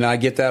 I mean, I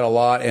get that a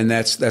lot, and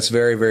that's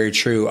very, very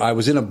true. I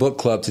was in a book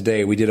club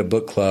today. We did a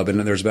book club, and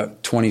there's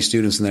about 20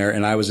 students in there,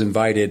 and I was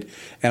invited,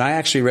 and I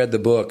actually read the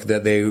book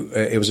that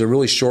it was a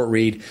really short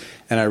read,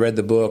 and I read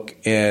the book,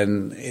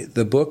 and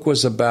the book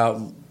was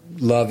about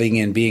loving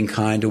and being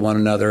kind to one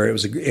another.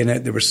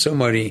 There was so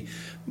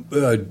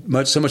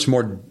much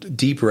more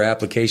deeper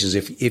applications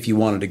if you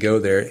wanted to go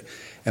there.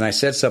 And I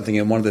said something,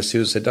 and one of the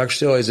students said, Dr.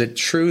 Steele, is it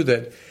true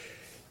that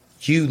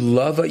you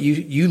love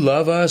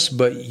us,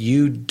 but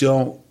you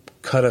don't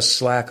cut us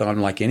slack on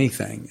like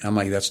anything? I'm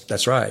like,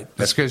 that's right.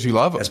 That's because you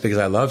love us. That's because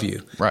I love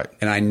you. Right.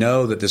 And I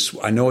know what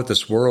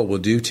this world will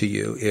do to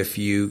you if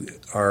you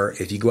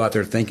go out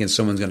there thinking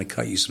someone's going to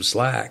cut you some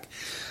slack.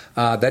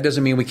 That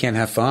doesn't mean we can't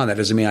have fun. That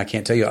doesn't mean I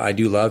can't tell you I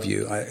do love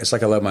you. It's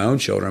like I love my own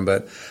children,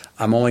 but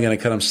I'm only going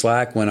to cut them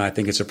slack when I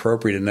think it's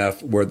appropriate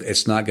enough, where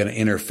it's not going to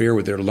interfere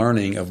with their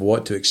learning of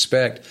what to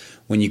expect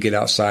when you get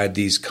outside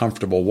these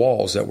comfortable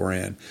walls that we're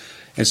in.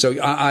 And so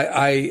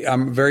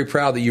I'm very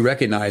proud that you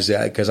recognize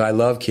that, because I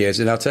love kids.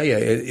 And I'll tell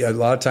you, a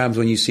lot of times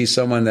when you see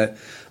someone that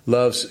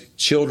loves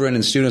children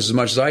and students as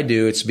much as I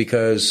do, it's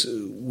because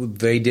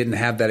they didn't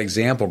have that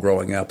example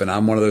growing up. And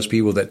I'm one of those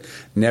people that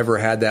never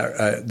had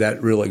that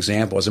real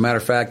example. As a matter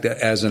of fact,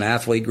 as an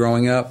athlete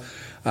growing up,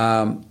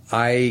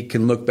 I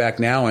can look back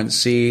now and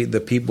see the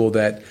people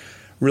that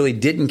really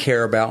didn't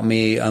care about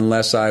me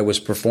unless I was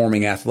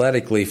performing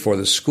athletically for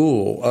the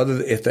school.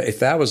 If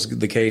that was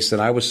the case, then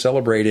I was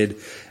celebrated,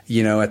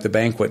 at the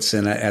banquets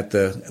and at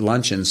the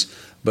luncheons.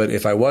 But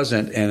if I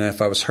wasn't, and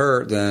if I was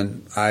hurt,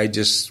 then I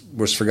just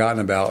was forgotten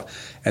about.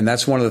 And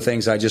that's one of the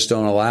things I just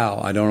don't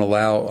allow. I don't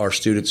allow our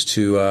students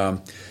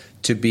to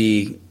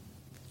be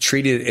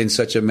treated in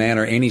such a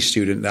manner, any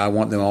student. I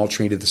want them all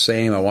treated the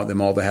same. I want them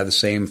all to have the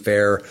same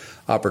fair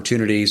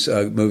opportunities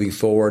moving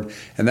forward.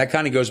 And that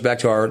kind of goes back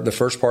to the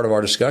first part of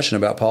our discussion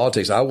about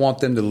politics. I want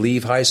them to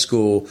leave high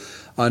school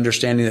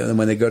understanding that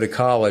when they go to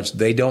college,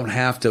 they don't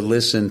have to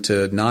listen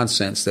to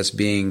nonsense that's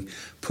being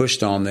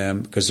pushed on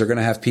them, because they're going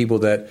to have people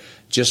that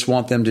just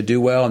want them to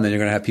do well, and then you're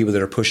going to have people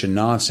that are pushing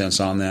nonsense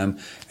on them.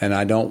 And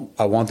I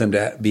want them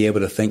to be able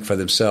to think for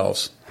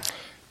themselves.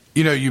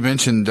 You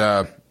mentioned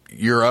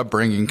your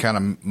upbringing kind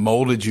of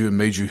molded you and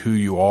made you who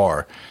you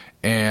are.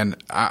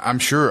 And I'm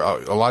sure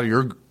a lot of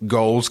your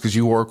goals, because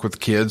you work with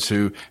kids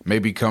who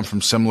maybe come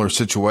from similar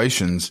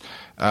situations,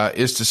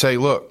 is to say,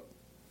 look,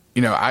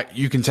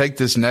 you can take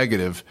this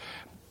negative,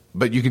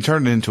 but you can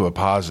turn it into a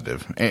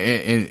positive.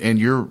 And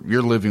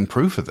you're living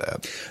proof of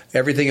that.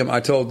 Everything. I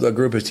told a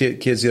group of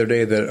kids the other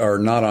day that are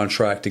not on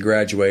track to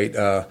graduate,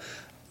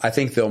 I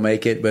think they'll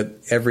make it,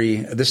 but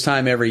this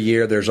time every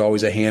year there's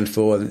always a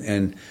handful.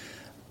 And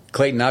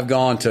Clayton, I've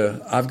gone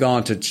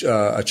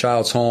to a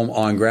child's home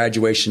on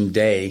graduation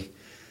day,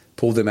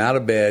 pulled them out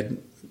of bed,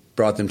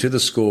 brought them to the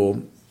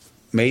school,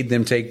 made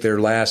them take their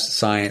last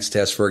science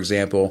test, for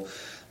example.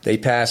 They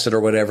pass it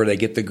or whatever, they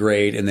get the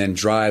grade, and then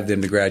drive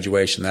them to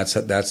graduation. That's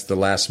the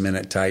last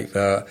minute type.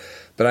 But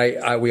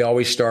we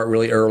always start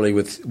really early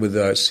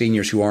with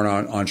seniors who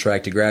aren't on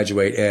track to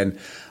graduate. And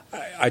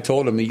I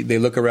told them, they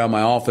look around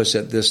my office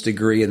at this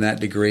degree and that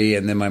degree,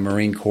 and then my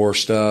Marine Corps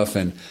stuff,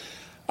 and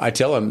I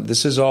tell them,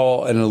 this is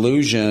all an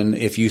illusion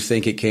if you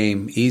think it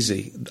came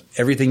easy.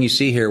 Everything you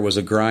see here was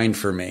a grind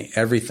for me,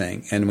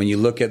 everything. And when you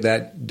look at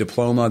that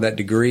diploma, that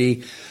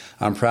degree,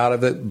 I'm proud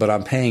of it, but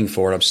I'm paying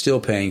for it. I'm still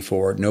paying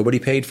for it. Nobody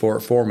paid for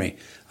it for me.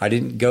 I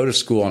didn't go to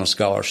school on a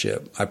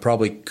scholarship. I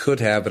probably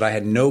could have, but I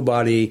had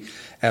nobody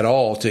at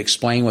all to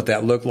explain what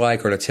that looked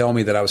like or to tell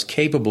me that I was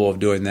capable of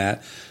doing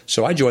that.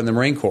 So I joined the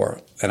Marine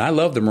Corps, and I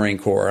love the Marine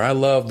Corps. I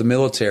love the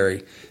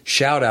military.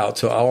 Shout out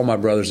to all my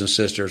brothers and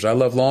sisters. I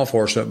love law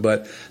enforcement,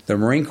 but the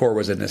Marine Corps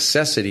was a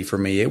necessity for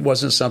me. It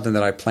wasn't something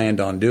that I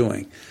planned on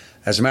doing.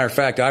 As a matter of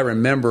fact, I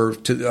remember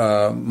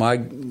my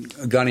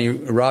gunny,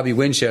 Robbie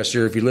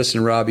Winchester. If you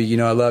listen to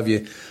Robbie, I love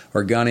you,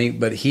 or Gunny.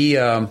 But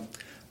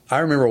I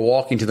remember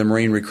walking to the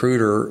Marine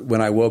recruiter when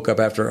I woke up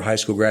after high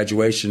school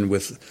graduation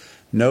with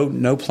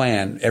no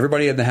plan.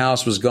 Everybody in the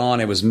house was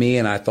gone. It was me,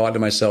 and I thought to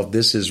myself,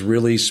 this is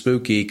really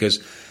spooky because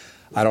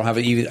I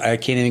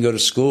can't even go to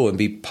school and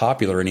be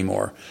popular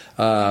anymore.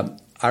 I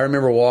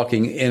remember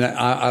walking, and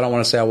I don't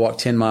want to say I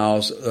walked 10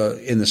 miles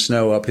in the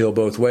snow uphill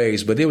both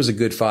ways, but it was a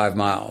good 5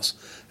 miles.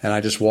 And I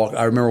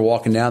remember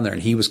walking down there,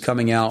 and he was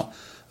coming out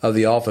of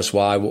the office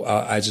while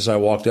I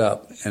walked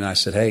up, and I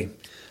said, hey,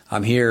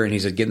 I'm here. And he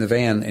said, get in the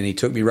van. And he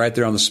took me right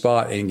there on the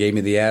spot and gave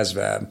me the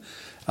ASVAB.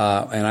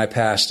 And I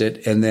passed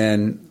it. And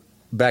then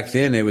back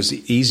then it was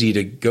easy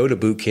to go to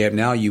boot camp.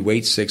 Now you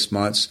wait 6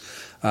 months.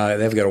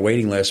 They've got a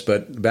waiting list.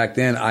 But back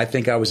then I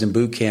think I was in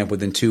boot camp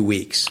within 2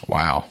 weeks.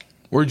 Wow.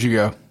 Where'd you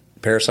go?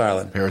 Parris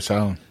Island. Parris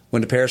Island.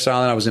 Went to Parris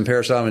Island. I was in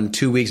Parris Island in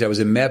 2 weeks. I was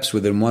in MEPS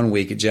within 1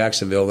 week at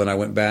Jacksonville. Then I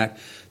went back,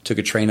 took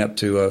a train up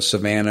to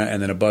Savannah,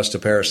 and then a bus to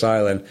Parris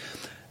Island.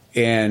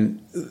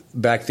 And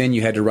back then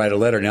you had to write a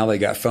letter. Now they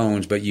got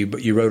phones, but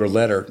you wrote a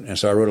letter. And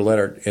so I wrote a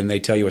letter, and they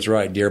tell you what's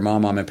right. Dear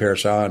Mom, I'm in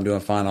Parris Island. I'm doing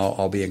fine.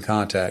 I'll be in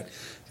contact.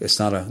 It's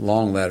not a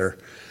long letter.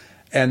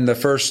 And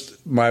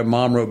my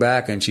mom wrote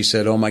back, and she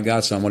said, oh, my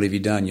God, son, what have you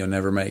done? You'll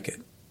never make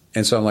it.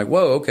 And so I'm like,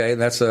 whoa, okay,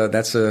 that's all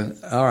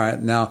right.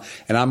 Now,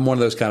 and I'm one of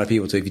those kind of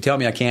people, too. If you tell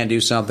me I can't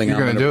do something, I'm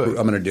going to do it.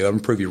 I'm going to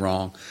prove you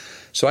wrong.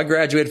 So I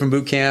graduated from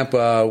boot camp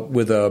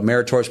with a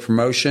meritorious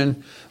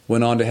promotion,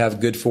 went on to have a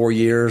good 4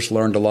 years,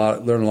 learned a lot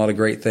of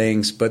great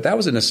things. But that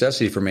was a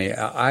necessity for me.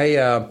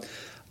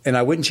 And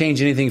I wouldn't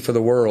change anything for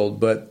the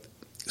world, but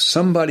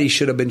somebody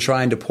should have been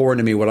trying to pour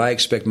into me what I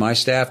expect my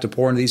staff to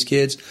pour into these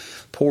kids.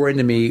 Pour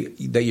into me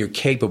that you're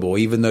capable,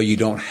 even though you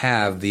don't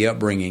have the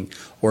upbringing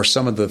or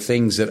some of the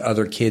things that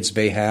other kids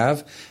may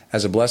have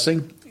as a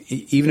blessing.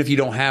 Even if you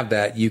don't have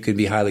that, you can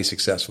be highly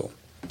successful.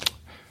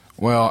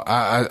 Well,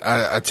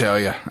 I tell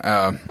you,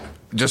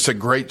 just a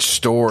great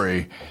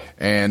story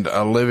and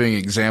a living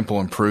example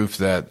and proof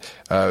that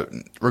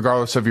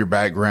regardless of your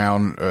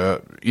background,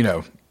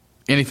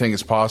 anything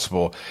is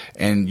possible,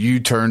 and you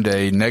turned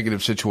a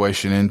negative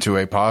situation into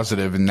a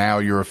positive, and now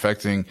you're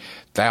affecting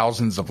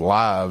thousands of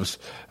lives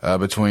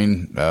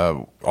between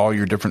all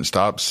your different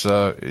stops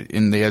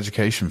in the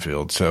education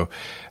field. So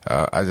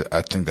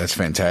I think that's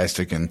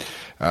fantastic. And,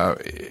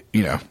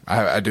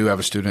 I do have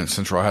a student at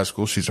Central High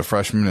School. She's a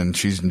freshman, and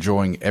she's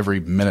enjoying every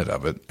minute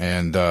of it.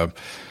 And, I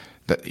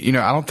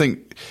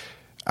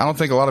don't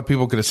think a lot of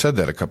people could have said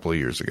that a couple of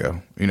years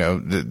ago.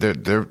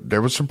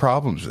 There was some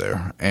problems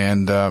there.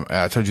 And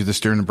I told you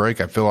this during the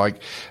break. I feel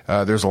like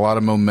there's a lot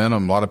of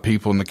momentum. A lot of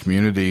people in the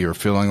community are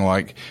feeling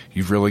like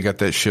you've really got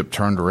that ship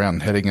turned around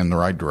and heading in the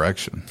right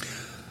direction.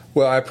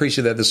 Well, I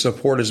appreciate that. The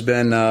support has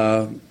been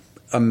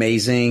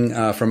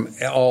amazing from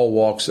all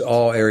walks,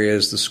 all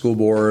areas, the school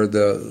board,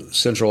 the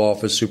central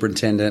office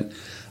superintendent,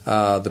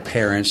 the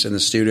parents, and the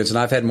students. And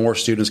I've had more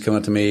students come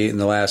up to me in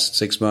the last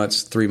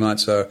 3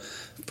 months,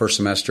 first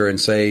semester, and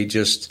say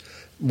just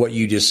what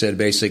you just said,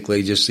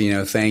 basically, just,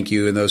 thank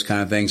you and those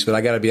kind of things. But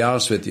I got to be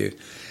honest with you.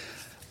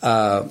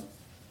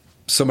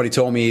 Somebody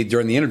told me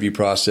during the interview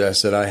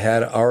process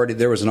that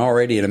there was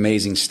already an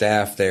amazing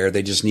staff there.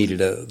 They just needed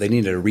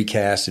a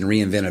recast and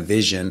reinvent a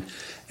vision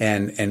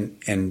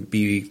and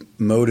be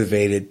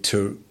motivated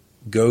to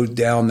go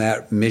down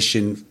that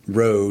mission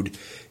road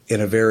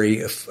in a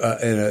very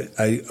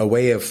a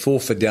way of full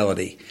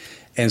fidelity.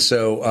 And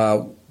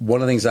so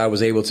one of the things I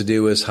was able to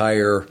do is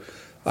hire.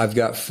 I've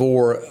got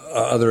 4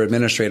 other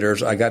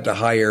administrators. I got to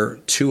hire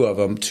 2 of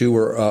them. 2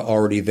 were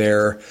already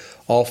there.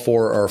 All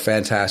 4 are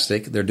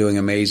fantastic. They're doing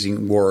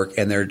amazing work,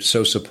 and they're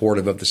so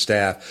supportive of the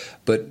staff.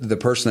 But the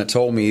person that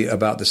told me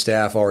about the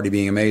staff already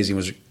being amazing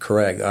was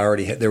correct.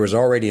 There was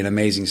already an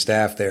amazing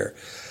staff there.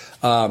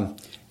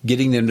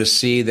 Getting them to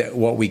see that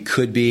what we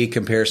could be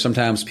compared.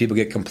 Sometimes people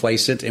get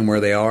complacent in where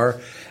they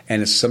are,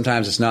 and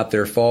sometimes it's not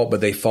their fault,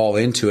 but they fall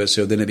into it,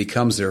 so then it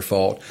becomes their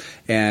fault.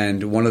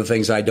 And one of the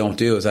things I don't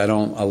do is I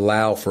don't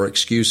allow for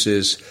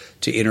excuses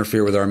to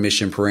interfere with our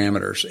mission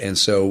parameters. And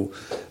so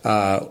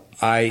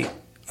I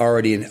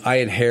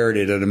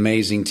inherited an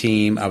amazing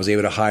team. I was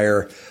able to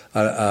hire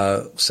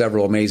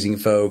several amazing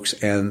folks,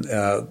 and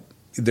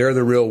they're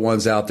the real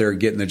ones out there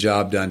getting the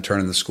job done,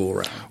 turning the school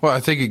around. Well, I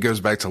think it goes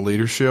back to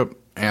leadership.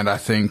 And I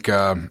think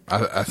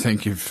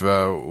if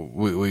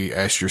we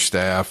asked your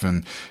staff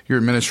and your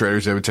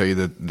administrators, they would tell you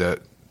that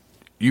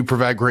you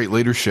provide great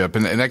leadership,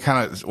 and that I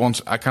kind of want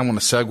to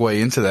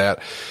segue into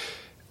that.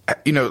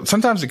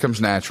 Sometimes it comes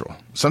natural.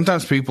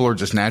 Sometimes people are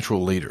just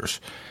natural leaders.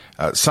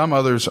 Some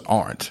others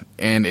aren't,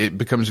 and it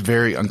becomes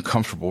very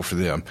uncomfortable for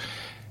them.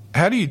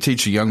 How do you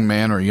teach a young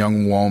man or a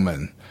young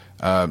woman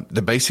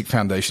the basic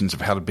foundations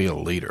of how to be a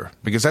leader?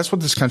 Because that's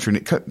what this country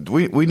needs.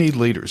 We need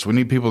leaders. We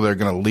need people that are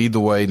going to lead the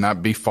way,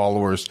 not be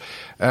followers.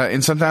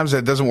 And sometimes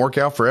that doesn't work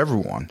out for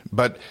everyone.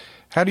 But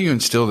how do you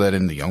instill that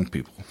into young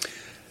people?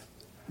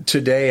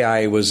 Today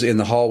I was in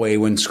the hallway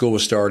when school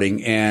was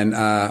starting, and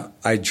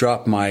I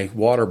dropped my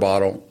water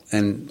bottle,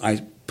 and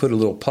I put a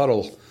little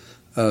puddle,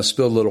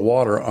 spilled a little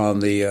water on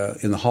the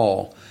in the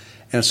hall.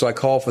 And so I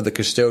called for the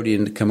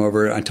custodian to come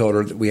over. I told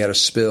her that we had a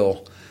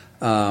spill.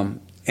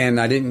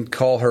 And I didn't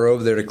call her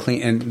over there to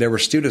clean. And there were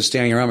students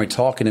standing around me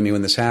talking to me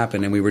when this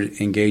happened, and we were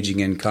engaging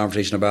in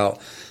conversation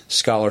about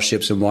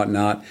scholarships and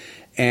whatnot.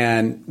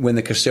 And when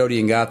the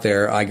custodian got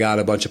there, I got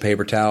a bunch of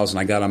paper towels, and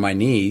I got on my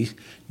knees,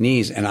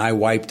 and I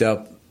wiped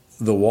up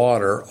the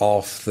water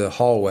off the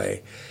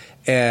hallway.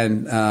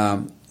 And,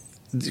 of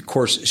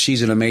course,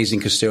 she's an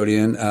amazing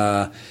custodian.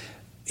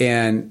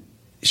 And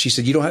she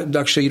said, you don't have to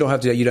do that. You don't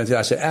have to do that.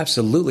 I said,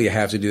 absolutely, I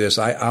have to do this.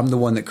 I'm the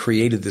one that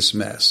created this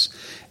mess.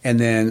 And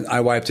then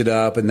I wiped it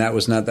up, and that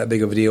was not that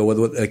big of a deal.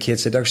 The kid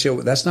said, Dr. Steele,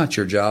 that's not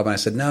your job. And I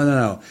said,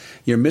 no.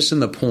 You're missing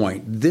the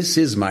point. This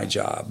is my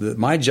job.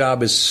 My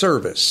job is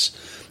service.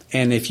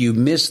 And if you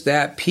miss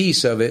that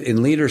piece of it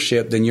in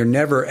leadership, then you're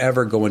never,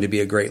 ever going to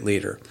be a great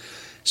leader.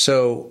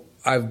 So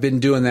I've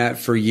been doing that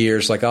for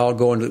years. Like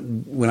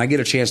when I get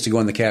a chance to go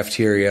in the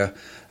cafeteria,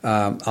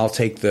 I'll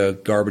take the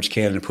garbage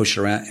can and push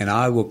it around, and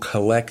I will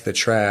collect the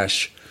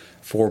trash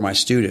for my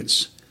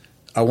students.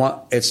 I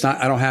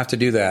don't have to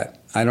do that.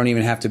 I don't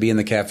even have to be in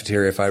the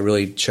cafeteria if I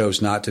really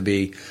chose not to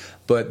be.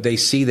 But they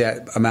see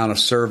that amount of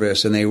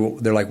service, and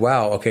they're like,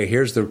 wow, okay,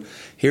 here's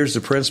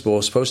the principal.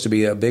 It's supposed to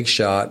be a big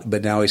shot,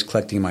 but now he's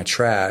collecting my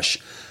trash.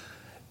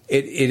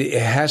 It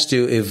has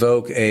to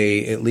evoke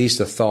at least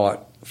a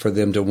thought for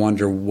them to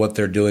wonder what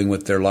they're doing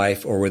with their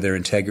life or with their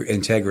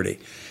integrity.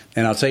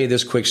 And I'll tell you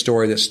this quick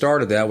story that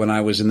started that. When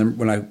I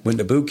went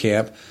to boot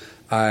camp,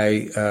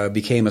 I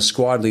became a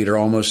squad leader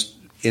almost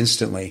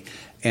instantly,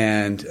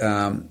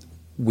 and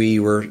we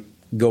were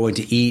going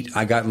to eat.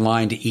 I got in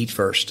line to eat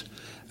first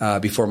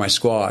before my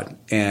squad,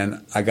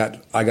 and I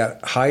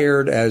got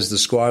hired as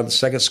the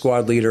second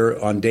squad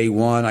leader on day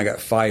one. I got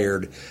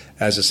fired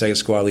as the second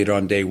squad leader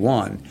on day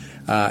one,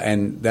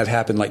 and that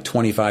happened like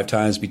 25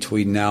 times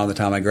between now and the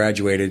time I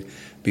graduated,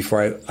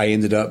 before I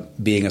ended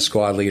up being a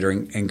squad leader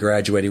and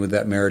graduating with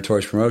that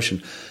meritorious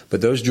promotion.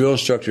 But those drill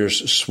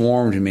instructors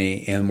swarmed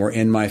me and were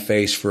in my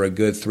face for a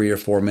good 3 or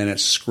 4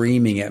 minutes,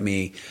 screaming at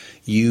me,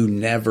 you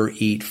never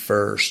eat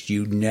first.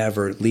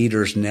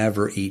 Leaders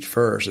never eat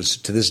first. And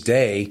so to this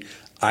day,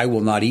 I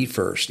will not eat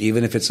first.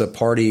 Even if it's a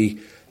party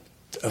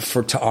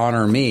to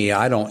honor me,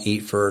 I don't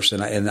eat first.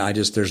 And I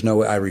just, there's no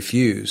way, I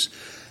refuse.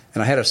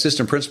 And I had an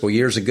assistant principal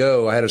years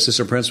ago.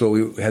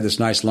 We had this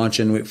nice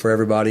luncheon for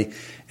everybody,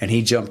 and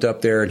he jumped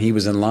up there and he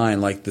was in line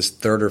like this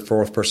third or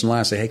fourth person in line.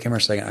 I said, hey, come here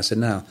a second. I said,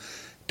 no,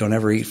 don't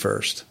ever eat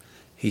first.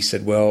 He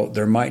said, well,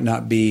 there might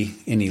not be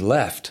any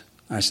left.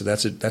 I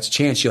said, that's a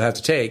chance you'll have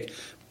to take,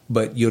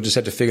 but you'll just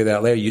have to figure that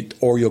out later,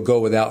 or you'll go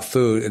without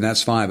food, and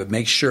that's fine. But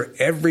make sure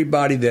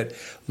everybody that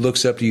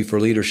looks up to you for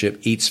leadership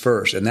eats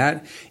first. And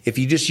that, if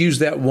you just use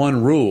that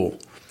one rule,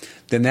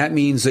 then that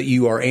means that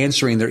you are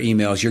answering their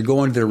emails. You're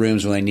going to their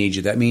rooms when they need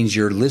you. That means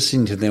you're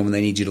listening to them when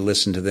they need you to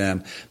listen to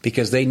them,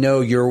 because they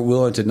know you're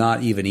willing to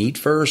not even eat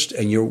first,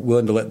 and you're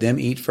willing to let them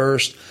eat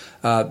first.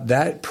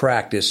 That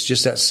practice,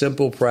 just that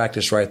simple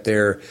practice right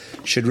there,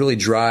 should really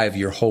drive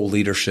your whole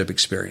leadership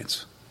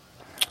experience.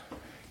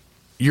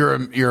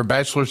 Your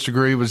bachelor's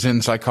degree was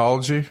in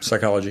psychology?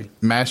 Psychology.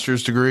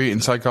 Master's degree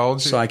in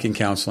psychology? Psych and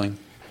counseling.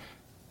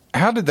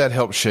 How did that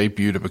help shape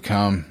you to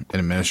become an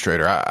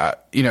administrator?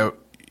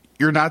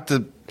 You're not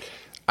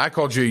I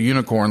called you a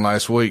unicorn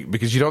last week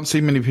because you don't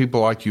see many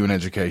people like you in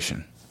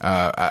education.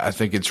 I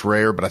think it's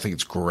rare, but I think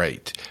it's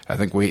great. I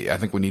think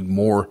we need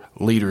more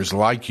leaders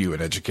like you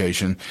in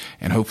education,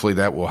 and hopefully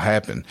that will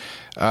happen.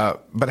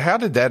 But how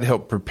did that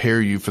help prepare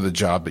you for the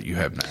job that you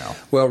have now?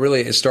 Well,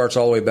 really, it starts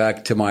all the way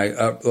back to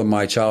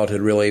my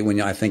childhood. Really,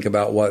 when I think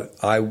about what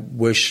I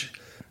wish,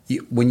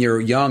 when you're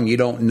young, you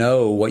don't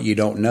know what you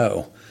don't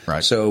know.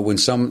 Right. So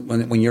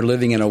when you're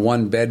living in a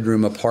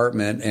 1-bedroom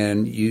apartment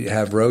and you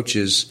have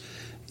roaches,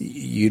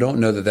 you don't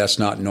know that that's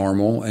not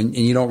normal, and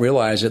you don't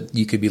realize that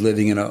you could be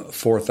living in a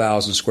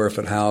 4,000 square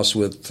foot house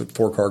with a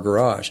 4-car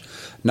garage.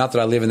 Not that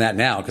I live in that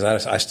now,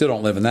 because I still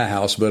don't live in that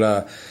house,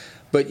 but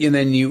and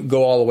then you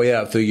go all the way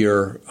up through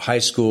your high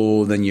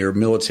school, then your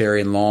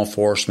military and law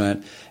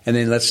enforcement, and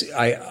then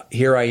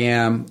here I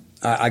am.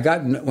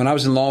 When I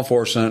was in law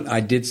enforcement,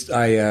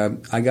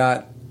 I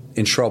got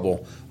in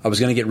trouble. I was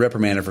going to get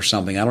reprimanded for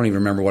something. I don't even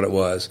remember what it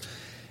was.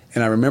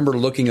 And I remember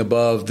looking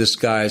above this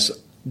guy's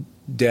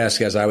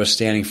desk as I was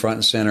standing front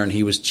and center, and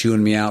he was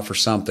chewing me out for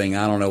something.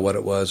 I don't know what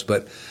it was,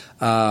 but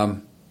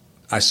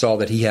I saw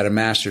that he had a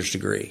master's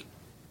degree.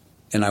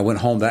 And I went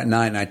home that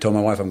night, and I told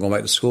my wife, I'm going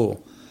back to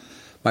school.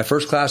 My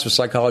first class was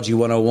Psychology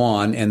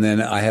 101, and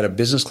then I had a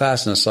business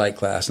class and a psych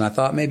class. And I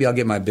thought maybe I'll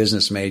get my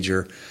business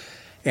major.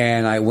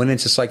 And I went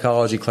into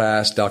psychology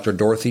class. Dr.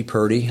 Dorothy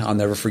Purdy, I'll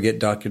never forget,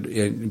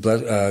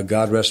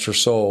 God rest her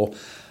soul.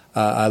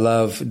 I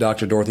love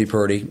Dr. Dorothy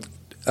Purdy.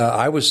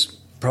 I was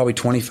probably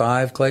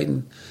 25,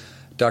 Clayton.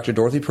 Dr.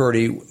 Dorothy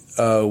Purdy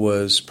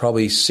was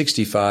probably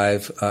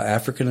 65,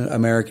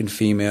 African-American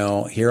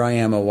female. Here I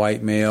am, a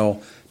white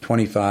male,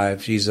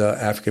 25. She's an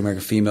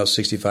African-American female,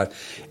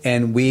 65.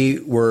 And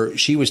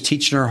she was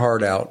teaching her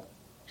heart out,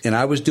 and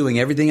I was doing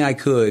everything I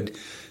could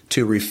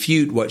to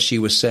refute what she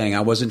was saying.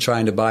 I wasn't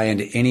trying to buy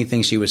into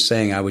anything she was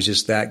saying. I was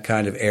just that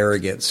kind of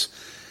arrogance.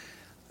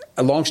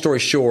 A long story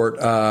short,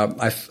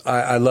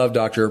 I love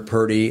Dr.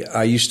 Purdy.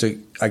 I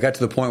got to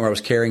the point where I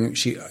was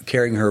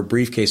carrying her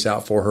briefcase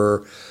out for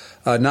her,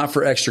 not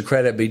for extra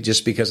credit, but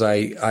just because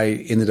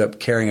I ended up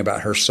caring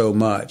about her so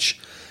much.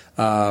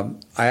 When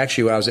I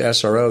was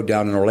SRO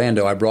down in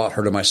Orlando, I brought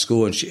her to my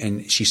school,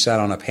 and she sat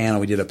on a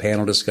panel. We did a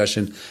panel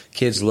discussion.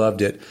 Kids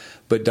loved it.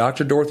 But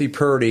Dr. Dorothy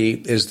Purdy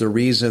is the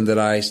reason that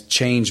I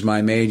changed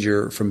my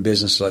major from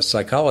business to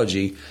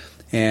psychology,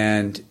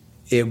 and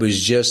it was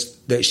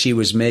just that she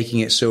was making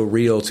it so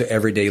real to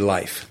everyday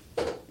life.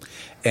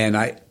 And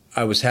I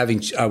was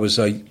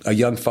a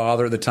young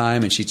father at the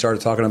time, and she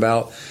started talking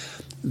about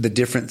the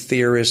different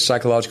theorists,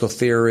 psychological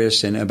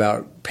theorists, and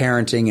about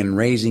parenting and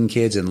raising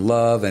kids and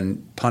love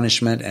and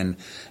punishment and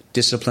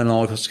discipline and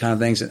all those kind of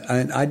things.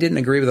 And I didn't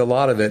agree with a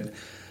lot of it,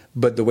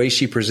 but the way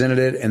she presented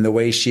it and the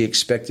way she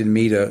expected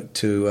me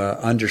to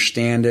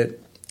understand it,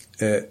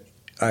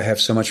 I have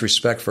so much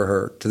respect for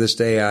her. To this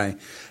day, I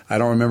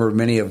don't remember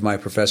many of my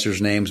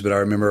professors' names, but I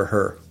remember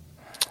her.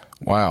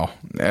 Wow.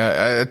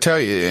 I tell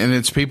you, and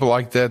it's people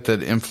like that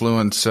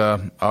influence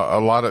a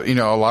lot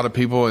of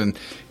people, and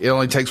it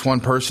only takes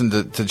one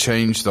person to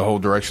change the whole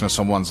direction of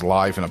someone's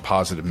life in a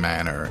positive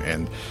manner,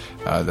 and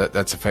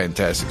that's a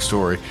fantastic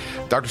story.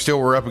 Dr.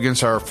 Steele, we're up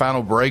against our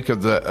final break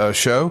of the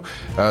show,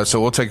 so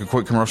we'll take a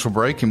quick commercial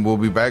break, and we'll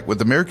be back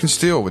with American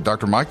Steele with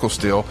Dr. Michael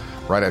Steele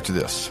right after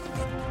this.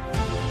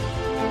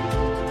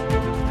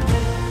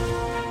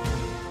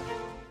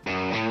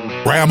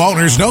 Ram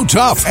owners know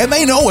tough, and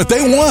they know what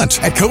they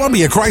want. At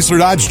Columbia Chrysler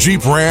Dodge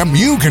Jeep Ram,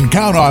 you can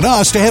count on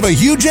us to have a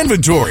huge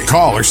inventory.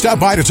 Call or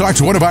stop by to talk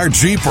to one of our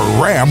Jeep or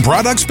Ram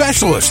product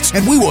specialists,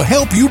 and we will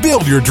help you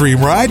build your dream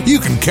ride. You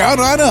can count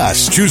on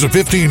us. Choose a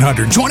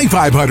 1500,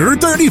 2500, or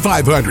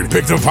 3500.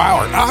 Pick the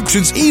power,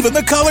 options, even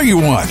the color you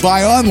want.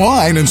 Buy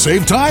online and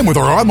save time with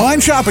our online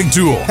shopping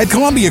tool. At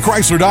Columbia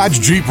Chrysler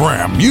Dodge Jeep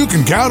Ram, you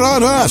can count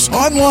on us.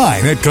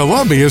 Online at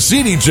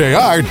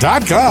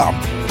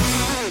ColumbiaCDJR.com.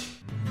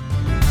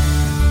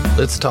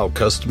 Let's talk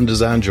custom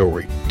design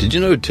jewelry. Did you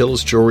know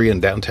Tillis Jewelry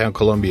in downtown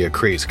Columbia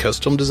creates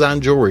custom design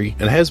jewelry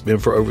and has been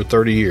for over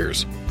 30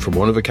 years? From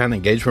one-of-a-kind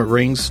engagement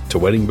rings to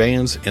wedding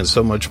bands and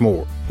so much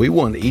more. We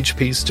want each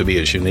piece to be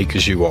as unique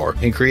as you are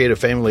and create a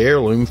family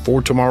heirloom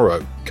for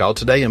tomorrow. Call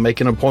today and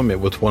make an appointment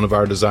with one of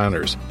our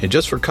designers. And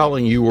just for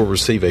calling, you will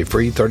receive a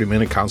free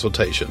 30-minute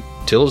consultation.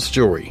 Tillis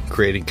Jewelry,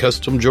 creating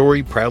custom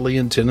jewelry proudly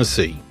in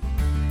Tennessee.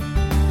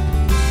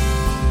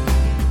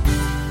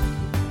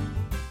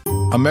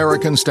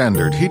 American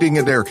Standard Heating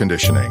and Air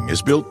Conditioning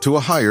is built to a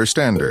higher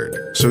standard,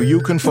 so you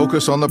can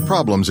focus on the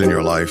problems in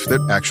your life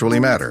that actually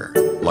matter,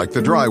 like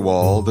the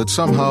drywall that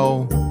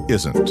somehow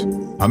isn't.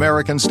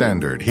 American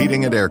Standard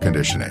Heating and Air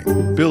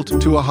Conditioning, built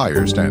to a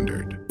higher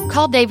standard.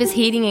 Call Davis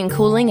Heating and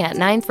Cooling at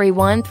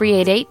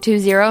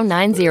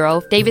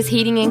 931-388-2090. Davis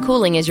Heating and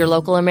Cooling is your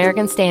local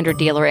American Standard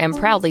dealer and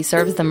proudly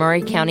serves the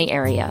Murray County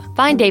area.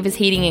 Find Davis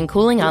Heating and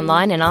Cooling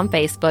online and on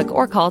Facebook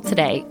or call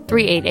today,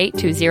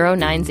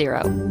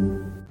 388-2090.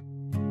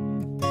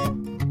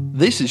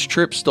 This is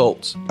Tripp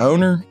Stoltz,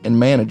 owner and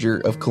manager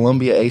of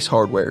Columbia Ace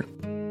Hardware.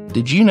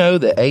 Did you know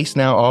that Ace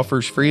now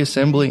offers free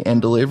assembly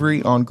and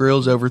delivery on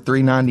grills over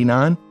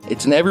 $3.99?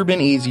 It's never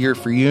been easier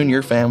for you and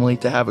your family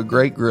to have a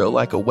great grill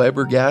like a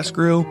Weber gas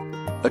grill,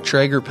 a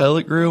Traeger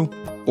pellet grill,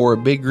 or a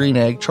Big Green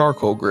Egg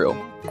charcoal grill.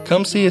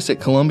 Come see us at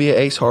Columbia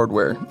Ace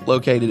Hardware,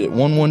 located at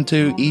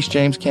 112 East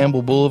James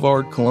Campbell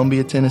Boulevard,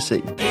 Columbia,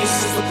 Tennessee.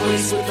 Ace is the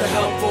place with the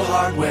helpful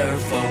hardware,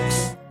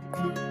 folks.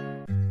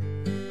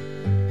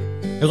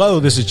 Hello,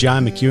 this is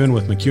John McEwen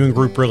with McEwen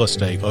Group Real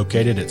Estate,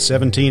 located at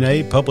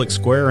 17A Public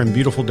Square in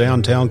beautiful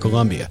downtown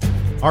Columbia.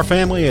 Our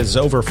family has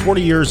over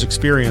 40 years'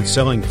 experience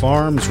selling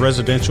farms,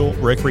 residential,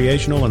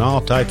 recreational, and all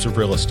types of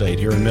real estate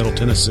here in Middle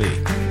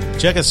Tennessee.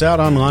 Check us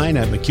out online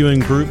at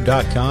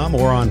McEwenGroup.com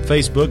or on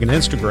Facebook and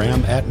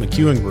Instagram at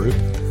McEwen Group,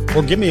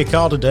 or give me a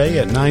call today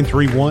at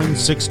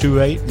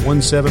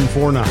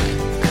 931-628-1749.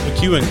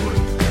 McEwen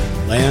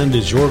Group. Land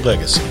is your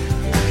legacy.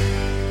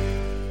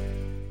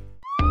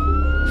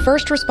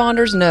 First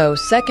responders know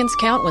seconds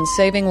count when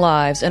saving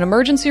lives, and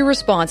emergency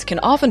response can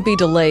often be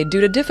delayed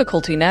due to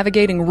difficulty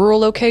navigating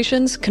rural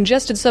locations,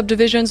 congested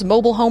subdivisions,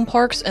 mobile home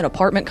parks, and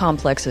apartment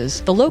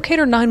complexes. The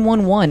Locator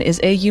 911 is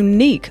a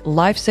unique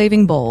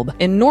life-saving bulb.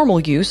 In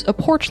normal use, a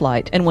porch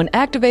light, and when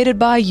activated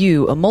by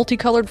you, a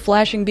multicolored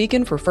flashing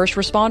beacon for first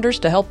responders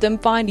to help them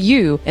find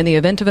you in the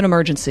event of an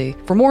emergency.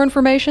 For more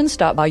information,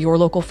 stop by your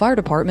local fire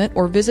department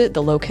or visit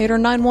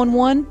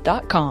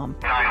thelocator911.com.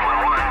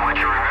 911, what's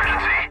your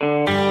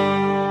emergency?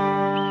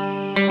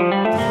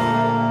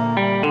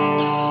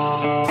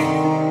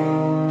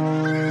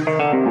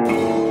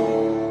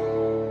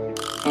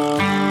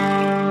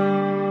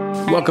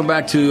 Welcome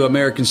back to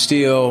American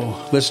Steele.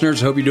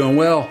 Listeners, hope you're doing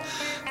well.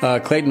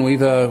 Clayton,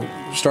 we've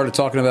started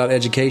talking about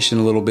education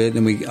a little bit,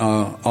 and we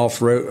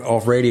off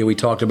radio we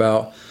talked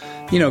about,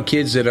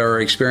 kids that are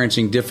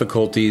experiencing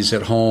difficulties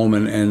at home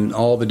and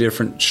all the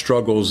different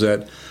struggles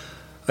that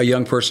a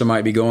young person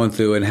might be going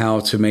through and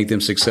how to make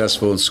them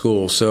successful in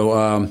school.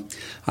 So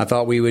I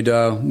thought we'd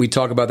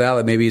talk about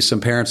that maybe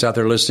some parents out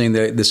there listening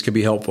that this could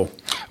be helpful.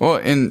 Well,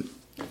 and,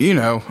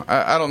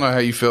 I don't know how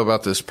you feel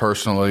about this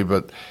personally,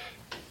 but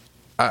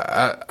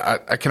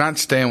I cannot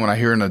stand when I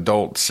hear an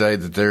adult say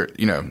that they're,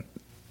 you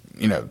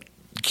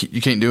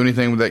can't do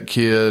anything with that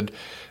kid.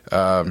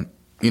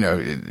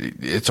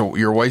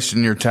 You're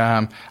wasting your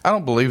time. I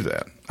don't believe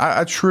that.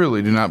 I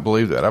truly do not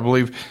believe that. I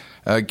believe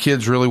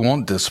kids really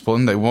want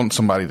discipline. They want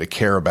somebody to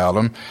care about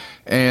them.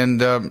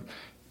 And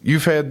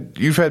you've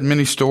had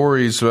many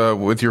stories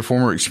with your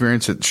former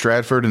experience at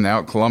Stratford and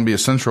out Columbia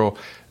Central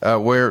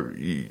where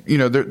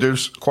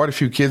there's quite a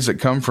few kids that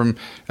come from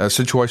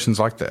situations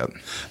like that.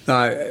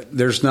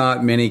 There's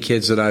not many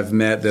kids that I've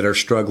met that are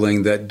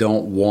struggling that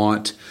don't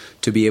want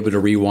to be able to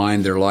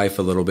rewind their life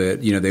a little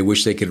bit. They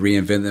wish they could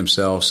reinvent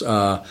themselves.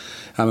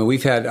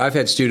 I've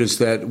had students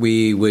that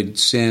we would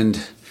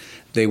send.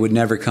 They would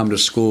never come to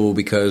school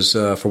because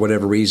for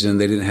whatever reason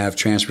they didn't have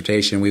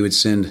transportation. We'd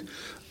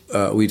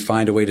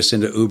find a way to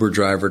send an Uber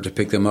driver to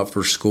pick them up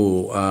for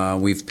school.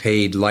 We've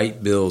paid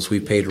light bills.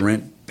 We've paid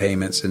rent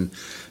payments and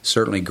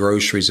certainly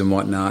groceries and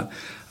whatnot.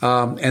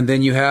 And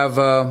then you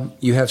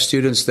have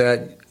students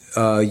that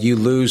you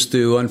lose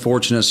through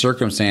unfortunate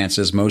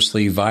circumstances,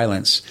 mostly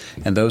violence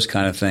and those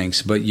kind of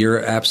things. But you're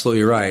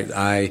absolutely right.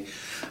 I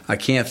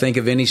can't think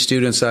of any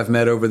students I've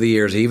met over the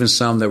years, even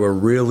some that were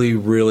really,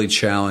 really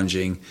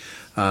challenging,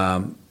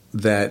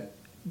 that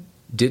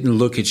didn't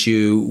look at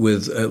you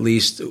with at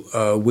least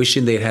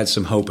wishing they'd had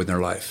some hope in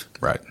their life.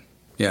 Right.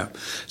 Yeah.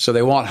 So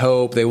they want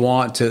hope.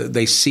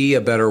 They see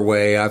a better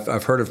way.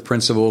 I've heard of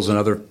principals and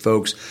other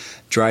folks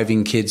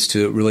driving kids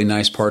to really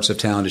nice parts of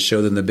town to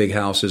show them the big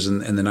houses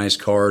and the nice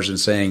cars and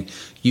saying,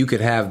 you could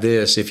have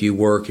this if you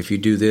work, if you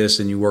do this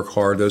and you work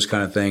hard, those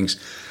kind of things.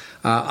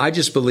 I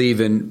just believe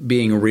in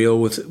being real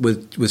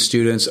with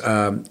students.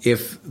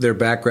 If their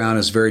background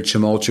is very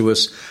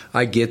tumultuous,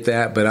 I get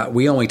that, but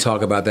we only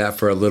talk about that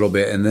for a little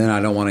bit, and then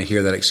I don't want to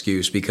hear that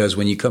excuse, because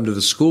when you come to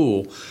the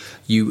school,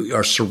 you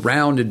are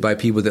surrounded by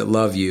people that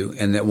love you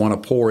and that want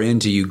to pour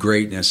into you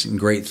greatness and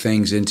great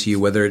things into you,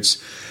 whether it's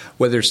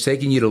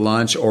taking you to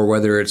lunch or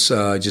whether it's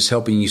just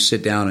helping you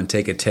sit down and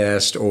take a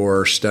test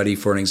or study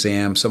for an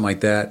exam, something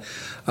like that,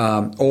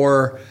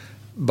 or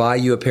buy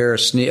you a pair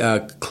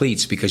of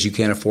cleats because you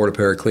can't afford a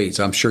pair of cleats.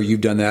 I'm sure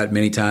you've done that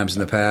many times in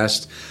the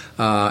past,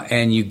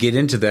 and you get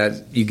into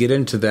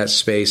that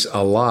space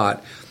a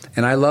lot,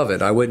 and I love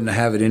it. I wouldn't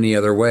have it any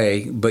other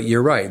way. But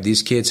you're right;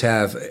 these kids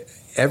have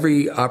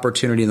every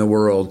opportunity in the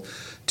world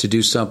to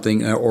do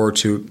something or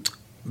to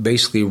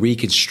basically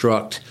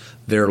reconstruct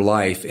their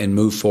life and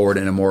move forward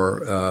in a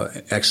more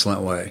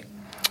excellent way.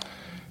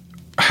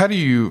 How do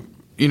you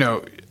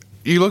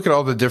look at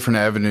all the different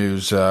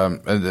avenues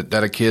that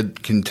a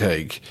kid can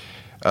take.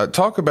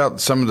 Talk about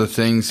some of the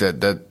things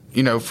that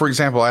for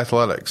example,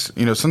 athletics.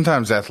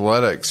 Sometimes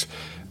athletics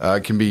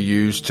can be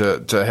used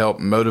to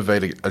help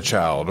motivate a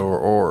child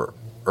or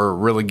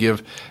really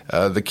give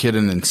the kid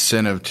an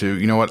incentive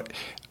to,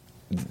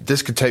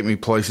 this could take me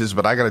places,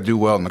 but I got to do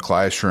well in the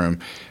classroom.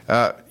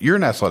 You're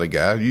an athletic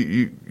guy.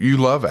 You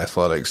love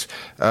athletics.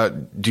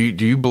 Do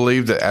you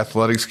believe that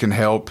athletics can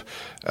help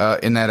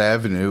in that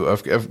avenue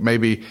of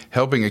maybe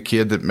helping a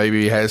kid that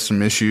maybe has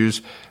some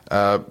issues,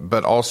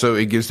 but also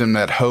it gives them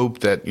that hope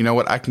that,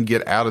 I can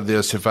get out of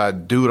this if I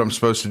do what I'm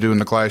supposed to do in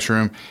the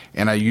classroom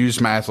and I use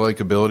my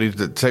athletic ability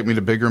to take me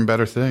to bigger and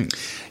better things?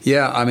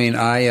 Yeah, I mean,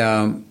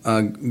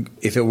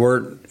 if it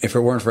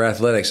weren't for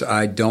athletics,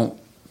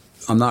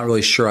 I'm not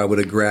really sure I would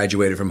have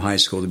graduated from high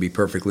school, to be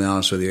perfectly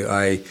honest with you.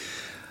 I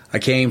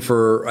came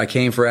for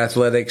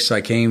athletics. I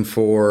came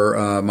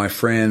for my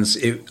friends.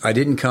 I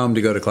didn't come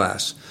to go to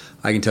class.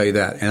 I can tell you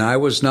that. And I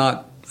was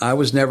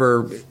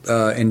never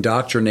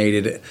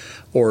indoctrinated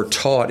or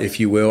taught, if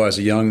you will, as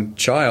a young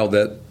child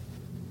that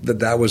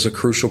was a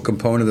crucial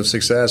component of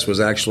success, was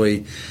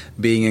actually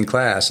being in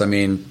class. I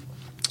mean,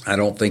 I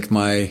don't think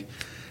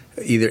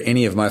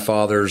any of my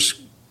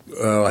fathers,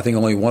 I think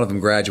only one of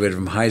them graduated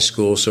from high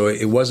school, so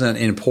it wasn't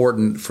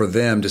important for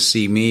them to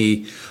see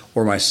me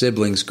or my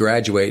siblings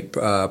graduate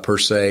per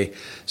se.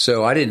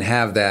 So I didn't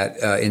have that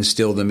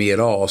instilled in me at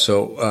all.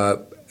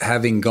 So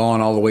having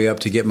gone all the way up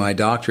to get my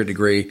doctorate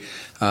degree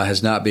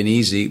has not been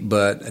easy,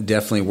 but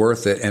definitely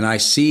worth it. And I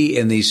see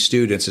in these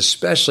students,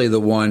 especially the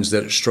ones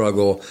that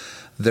struggle,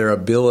 their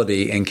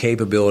ability and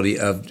capability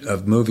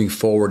of moving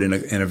forward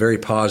in a very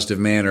positive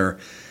manner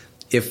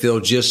if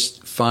they'll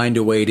just find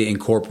a way to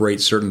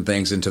incorporate certain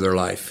things into their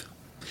life.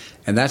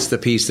 And that's the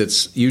piece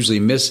that's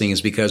usually missing,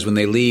 is because when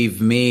they leave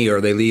me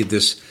or they leave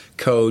this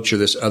coach or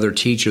this other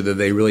teacher that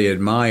they really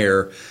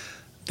admire,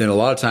 then a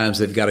lot of times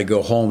they've got to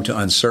go home to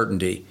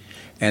uncertainty.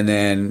 And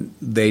then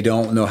they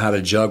don't know how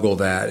to juggle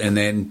that. And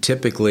then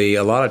typically,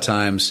 a lot of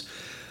times,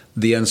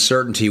 the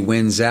uncertainty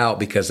wins out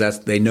because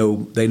they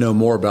know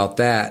more about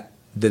that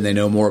than they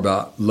know more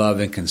about love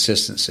and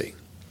consistency.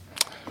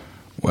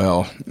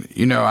 Well,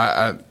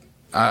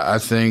 I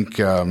think,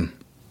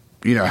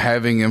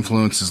 having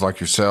influences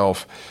like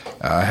yourself,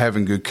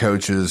 having good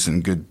coaches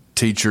and good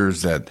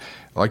teachers that,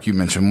 like you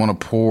mentioned, want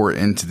to pour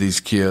into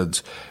these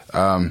kids,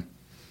 that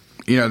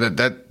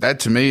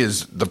to me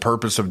is the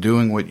purpose of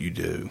doing what you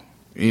do,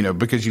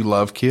 because you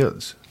love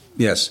kids.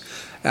 Yes,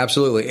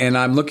 absolutely. And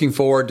I'm looking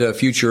forward to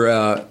future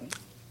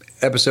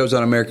episodes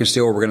on American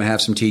Steele where we're going to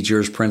have some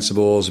teachers,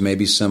 principals,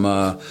 maybe some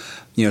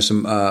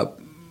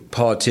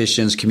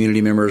politicians,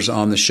 community members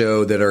on the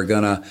show that are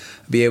going to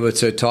be able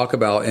to talk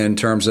about in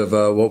terms of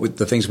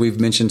the things we've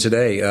mentioned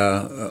today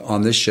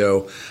on this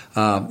show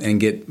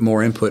and get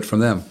more input from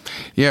them.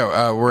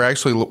 Yeah, we're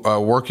actually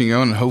working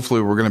on, and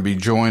hopefully we're going to be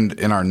joined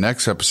in our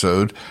next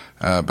episode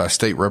by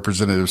State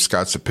Representative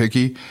Scott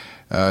Sapicki,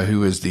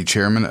 who is the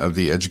chairman of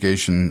the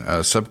Education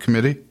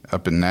Subcommittee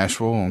up in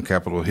Nashville on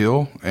Capitol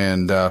Hill.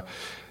 And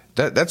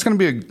that's going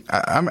to be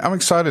I'm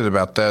excited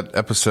about that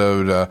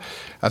episode.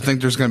 I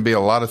think there's going to be a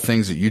lot of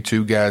things that you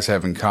two guys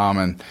have in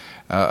common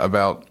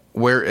about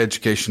where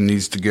education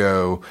needs to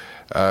go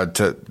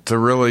to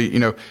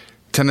really,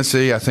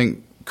 Tennessee, I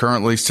think,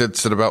 currently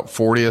sits at about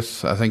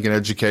 40th, I think, in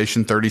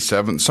education,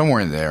 37th,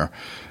 somewhere in there.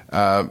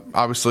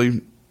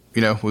 Obviously,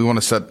 we want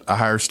to set a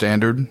higher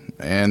standard,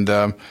 and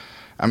I'm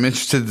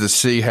interested to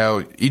see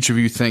how each of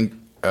you think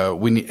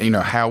we need,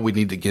 how we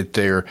need to get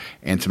there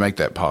and to make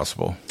that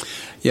possible.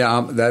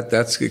 Yeah,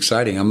 that's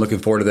exciting. I'm looking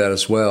forward to that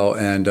as well,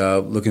 and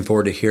looking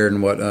forward to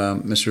hearing what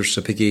Mr.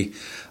 Sapicki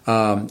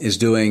is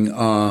doing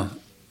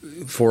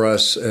for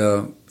us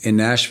in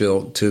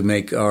Nashville to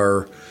make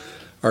our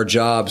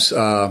jobs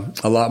a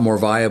lot more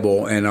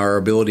viable, and our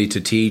ability to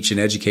teach and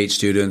educate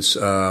students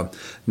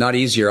not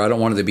easier. I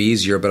don't want it to be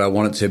easier, but I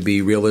want it to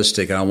be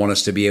realistic, and I want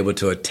us to be able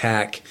to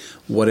attack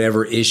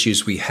whatever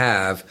issues we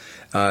have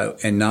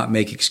and not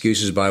make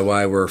excuses by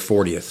why we're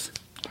 40th.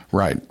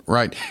 Right.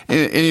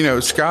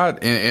 And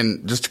Scott,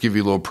 and just to give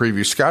you a little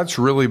preview, Scott's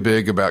really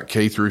big about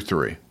K through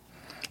 3.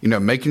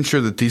 making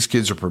sure that these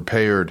kids are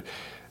prepared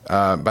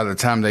by the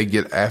time they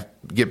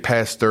get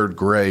past third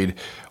grade,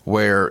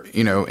 where,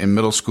 in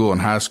middle school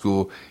and high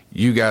school,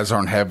 you guys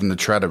aren't having to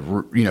try to,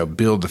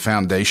 build the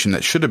foundation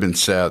that should have been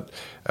set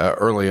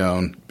early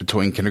on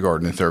between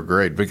kindergarten and third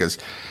grade. Because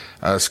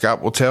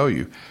Scott will tell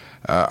you,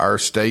 our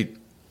state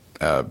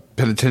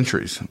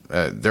penitentiaries,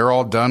 they're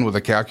all done with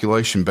a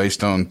calculation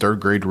based on third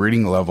grade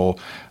reading level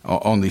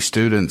on these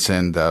students.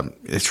 And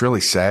it's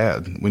really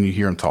sad when you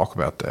hear them talk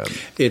about that.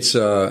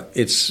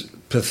 It's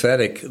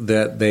pathetic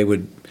that they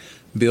would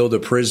build a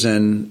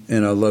prison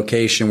in a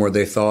location where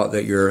they thought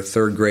that your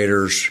third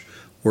graders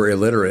were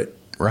illiterate,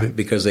 right?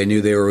 Because they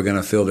knew they were going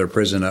to fill their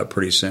prison up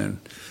pretty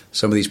soon.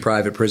 Some of these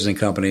private prison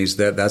companies,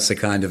 that's the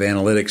kind of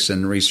analytics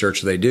and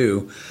research they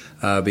do,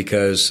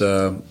 because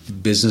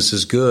business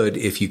is good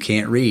if you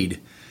can't read.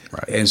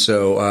 Right. And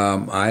so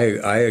I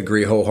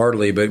agree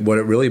wholeheartily. But what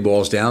it really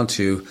boils down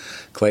to,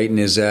 Clayton,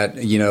 is that,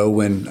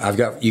 when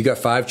you got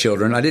 5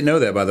 children. I didn't know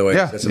that, by the way.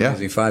 Yeah, that's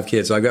amazing. 5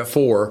 kids. So I've got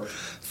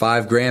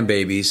 5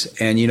 grandbabies.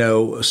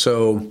 And,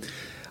 so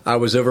I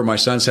was over at my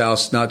son's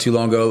house not too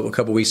long ago, a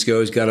couple weeks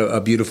ago. He's got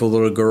a beautiful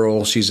little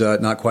girl. She's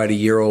not quite a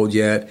year old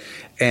yet.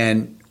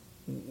 And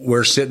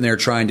we're sitting there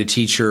trying to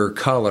teach her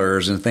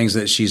colors and things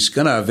that she's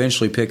going to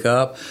eventually pick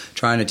up,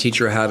 trying to teach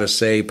her how to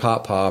say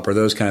pop pop or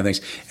those kind of things.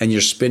 And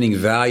you're spending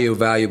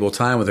valuable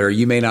time with her.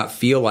 You may not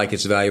feel like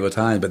it's valuable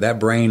time, but that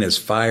brain is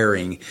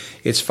firing.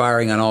 It's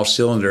firing on all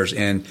cylinders.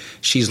 And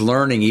she's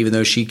learning, even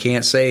though she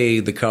can't say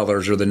the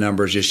colors or the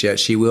numbers just yet.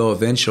 She will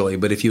eventually.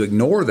 But if you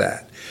ignore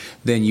that,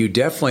 then you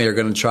definitely are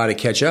going to try to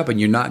catch up, and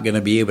you're not going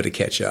to be able to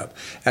catch up.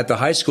 At the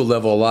high school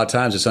level, a lot of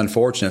times it's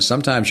unfortunate.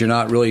 Sometimes you're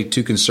not really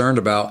too concerned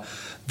about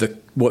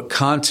what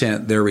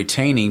content they're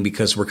retaining,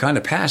 because we're kind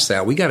of past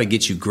that. We got to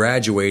get you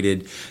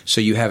graduated so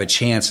you have a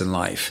chance in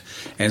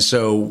life. And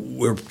so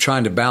we're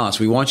trying to balance.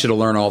 We want you to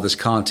learn all this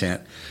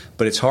content,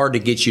 but it's hard to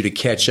get you to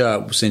catch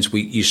up since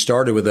you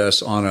started with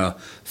us on a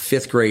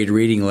 5th grade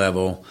reading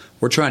level.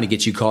 We're trying to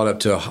get you caught up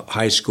to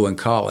high school and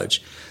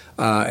college.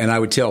 And I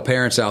would tell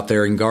parents out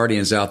there and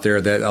guardians out there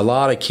that a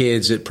lot of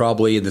kids at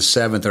probably in the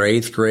 7th or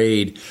 8th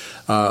grade,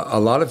 a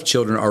lot of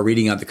children are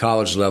reading at the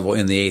college level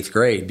in the 8th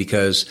grade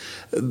because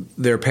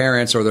their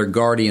parents or their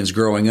guardians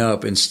growing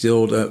up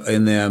instilled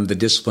in them the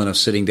discipline of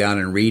sitting down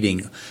and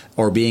reading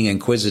or being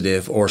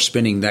inquisitive or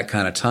spending that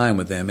kind of time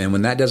with them. And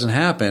when that doesn't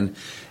happen,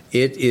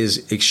 it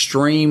is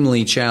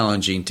extremely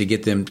challenging to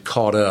get them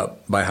caught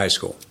up by high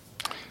school.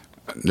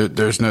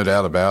 There's no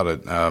doubt about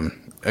it.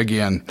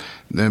 Again,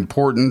 the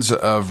importance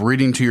of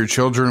reading to your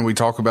children. We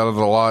talk about it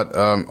a lot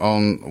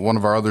on one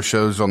of our other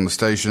shows on the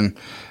station.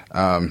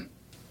 I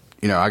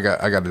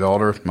got a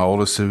daughter, my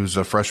oldest, who's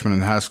a freshman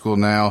in high school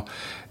now,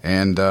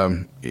 and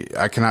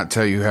I cannot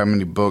tell you how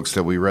many books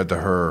that we read to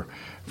her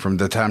from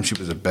the time she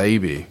was a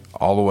baby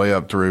all the way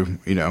up through,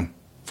 4th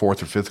or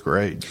 5th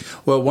grade.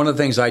 Well, one of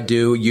the things I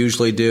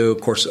usually do,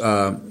 of course,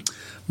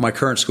 my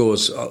current school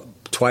is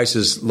twice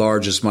as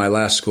large as my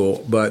last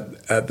school,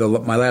 but at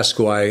my last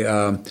school,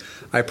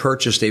 I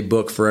purchased a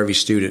book for every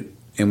student,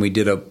 and we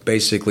did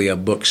basically a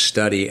book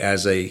study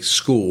as a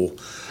school.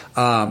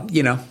 And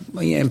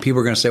people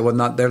are going to say, well,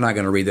 they're not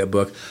going to read that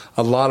book.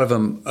 A lot of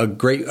them, a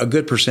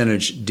good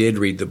percentage did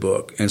read the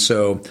book. And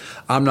so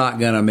I'm not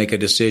going to make a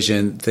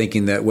decision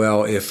thinking that,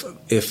 well, if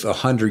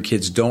 100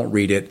 kids don't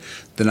read it,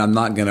 then I'm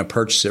not going to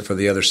purchase it for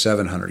the other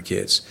 700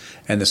 kids.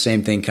 And the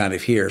same thing kind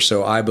of here.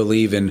 So I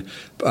believe in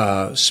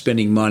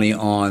spending money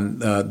on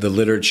the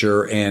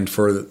literature and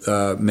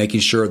for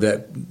making sure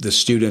that the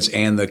students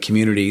and the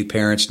community,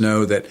 parents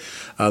know that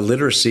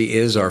literacy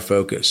is our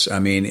focus. I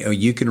mean,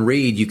 you can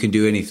read, you can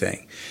do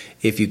anything.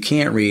 If you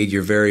can't read,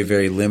 you're very,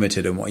 very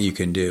limited in what you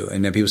can do.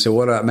 And then people say,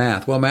 what about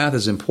math? Well, math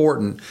is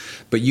important,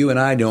 but you and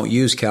I don't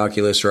use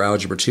calculus or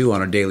algebra 2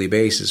 on a daily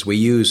basis. We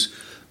use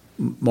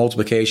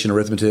multiplication,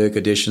 arithmetic,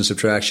 addition,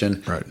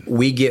 subtraction. Right.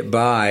 We get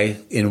by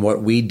in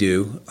what we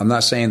do. I'm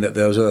not saying that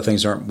those other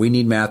things aren't. We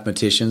need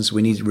mathematicians.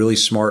 We need really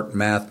smart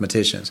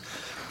mathematicians.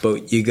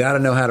 But you got to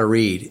know how to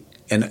read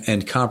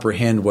and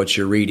comprehend what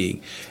you're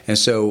reading. And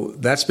so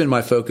that's been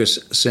my focus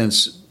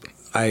since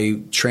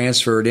I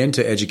transferred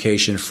into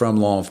education from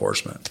law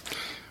enforcement.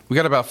 We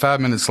got about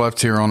 5 minutes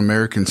left here on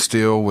American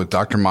Steele with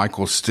Dr.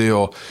 Michael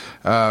Steele.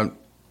 Dr.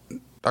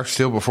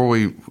 Steele, before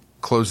we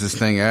close this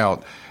thing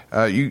out,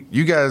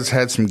 you guys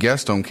had some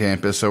guests on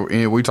campus. So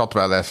we talked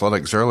about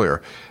athletics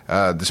earlier.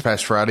 This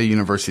past Friday,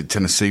 University of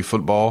Tennessee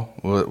football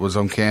was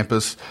on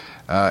campus.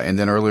 And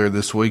then earlier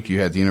this week, you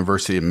had the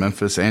University of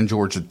Memphis and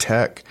Georgia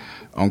Tech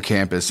on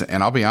campus.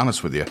 And I'll be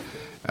honest with you,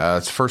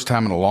 it's the first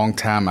time in a long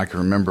time I can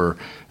remember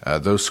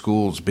those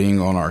schools being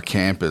on our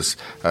campus.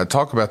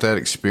 Talk about that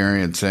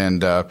experience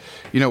and,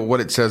 what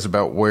it says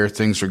about where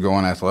things are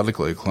going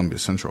athletically at Columbia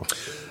Central.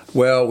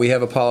 Well, we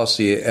have a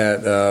policy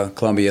at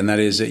Columbia, and that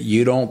is that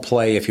you don't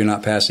play if you're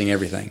not passing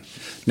everything.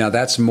 Now,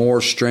 that's more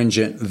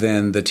stringent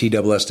than the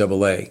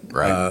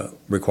TSSAA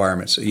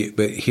requirements.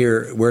 But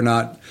here, we're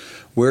not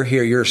we're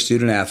here. You're a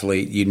student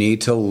athlete. You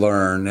need to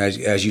learn.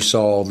 As you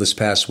saw this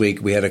past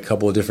week, we had a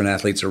couple of different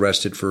athletes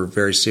arrested for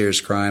very serious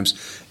crimes.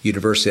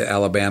 University of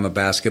Alabama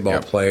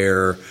basketball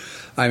player.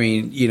 I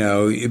mean,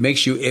 it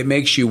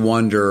makes you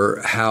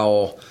wonder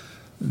how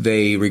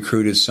they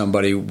recruited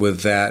somebody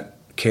with that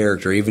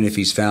character. Even if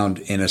he's found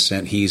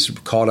innocent, he's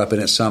caught up in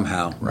it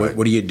somehow. Right.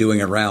 What are you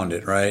doing around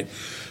it, right?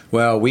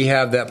 Well, we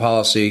have that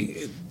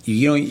policy.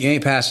 You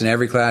ain't passing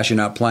every class you're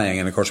not playing,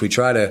 and of course we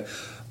try to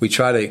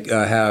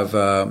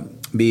have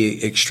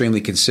be extremely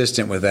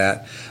consistent with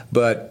that.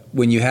 But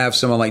when you have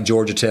someone like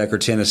Georgia Tech or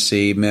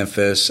Tennessee,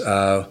 Memphis,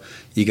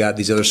 you got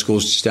these other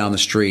schools just down the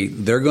street,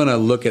 they're going to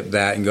look at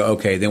that and go,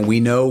 okay, then we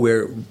know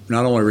we're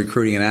not only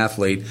recruiting an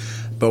athlete,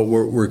 but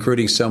we're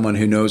recruiting someone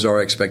who knows our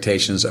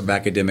expectations of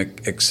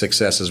academic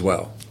success as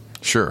well.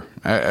 Sure,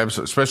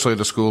 especially at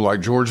a school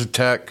like Georgia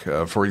Tech,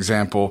 for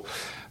example.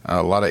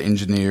 A lot of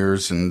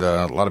engineers and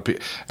a lot of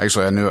people.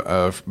 Actually, I knew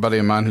a buddy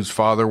of mine whose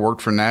father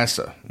worked for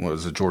NASA,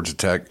 was a Georgia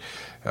Tech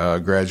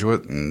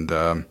graduate. And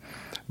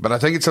but I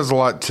think it says a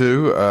lot,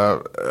 too,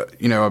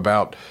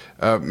 about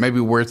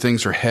maybe where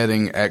things are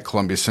heading at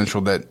Columbia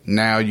Central, that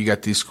now you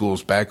got these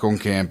schools back on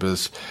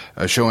campus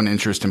showing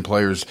interest in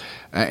players.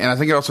 And I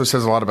think it also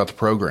says a lot about the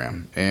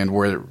program and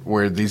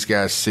where these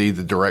guys see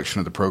the direction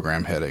of the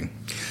program heading.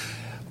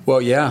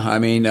 Well, yeah. I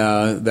mean,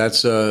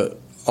 that's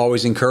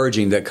always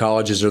encouraging that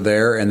colleges are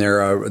there and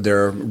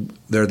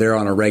they're there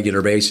on a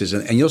regular basis,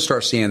 and you'll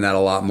start seeing that a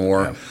lot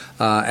more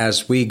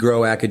as we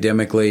grow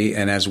academically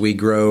and as we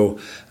grow,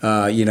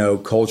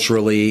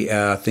 culturally.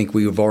 I think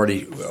we've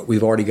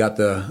already got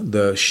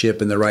the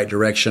ship in the right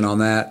direction on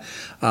that.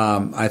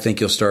 I think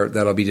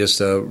that'll be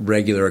just a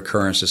regular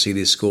occurrence to see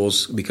these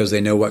schools, because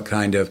they know what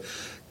kind of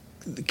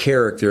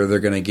character they're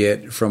going to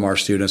get from our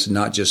students,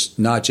 not just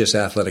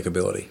athletic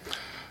ability.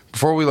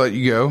 Before we let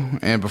you go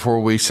and before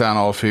we sign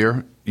off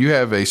here, you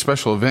have a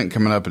special event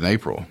coming up in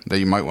April that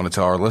you might want to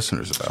tell our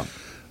listeners about.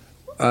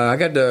 I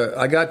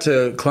got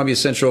to Columbia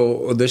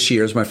Central this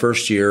year. It's my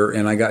first year,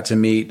 and I got to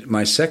meet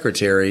my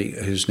secretary,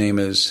 whose name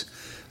is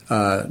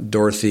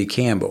Dorothy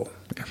Campbell.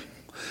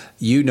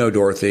 You know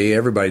Dorothy.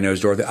 Everybody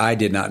knows Dorothy. I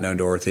did not know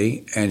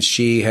Dorothy, and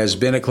she has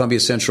been at Columbia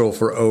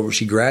Central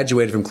she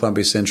graduated from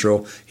Columbia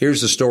Central.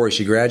 Here's the story.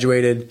 She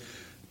graduated,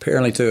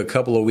 apparently took a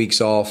couple of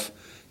weeks off,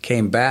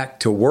 came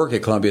back to work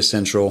at Columbia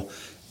Central,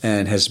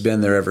 and has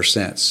been there ever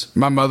since.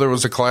 My mother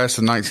was a class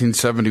of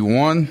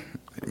 1971.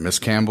 Miss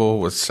Campbell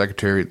was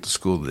secretary at the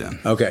school then.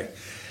 Okay.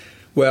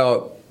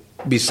 Well,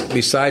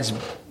 besides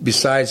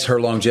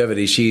her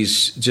longevity,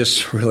 she's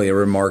just really a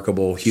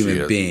remarkable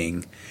human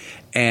being.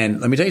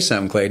 And let me tell you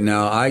something, Clayton.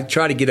 Now, I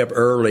try to get up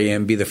early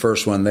and be the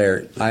first one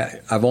there.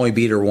 I've only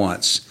beat her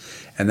once.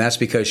 And that's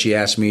because she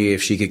asked me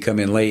if she could come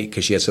in late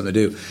because she had something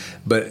to do.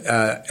 But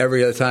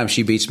every other time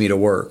she beats me to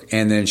work.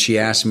 And then she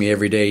asks me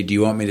every day, do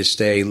you want me to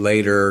stay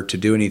later to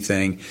do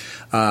anything?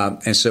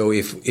 And so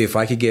if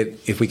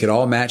we could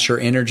all match her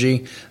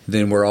energy,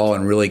 then we're all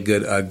in really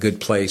good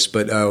place.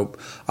 But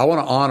I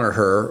want to honor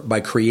her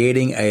by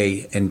creating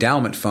a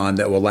endowment fund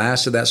that will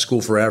last at that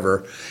school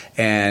forever.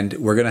 And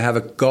we're going to have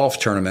a golf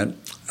tournament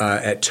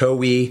at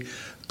Towee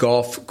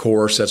Golf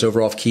Course. That's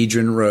over off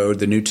Kedron Road,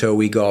 the new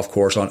Towee Golf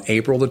Course, on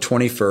April the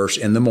 21st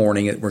in the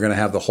morning. We're going to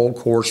have the whole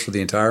course for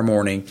the entire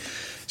morning.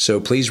 So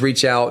please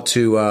reach out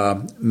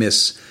to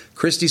Miss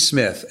Christy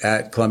Smith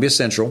at Columbia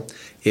Central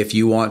if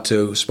you want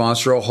to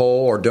sponsor a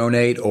hole or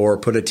donate or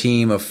put a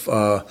team of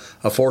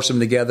a foursome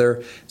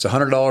together. It's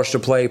 $100 to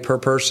play per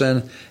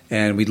person,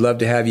 and we'd love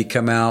to have you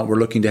come out. We're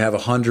looking to have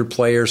 100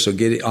 players, so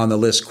get it on the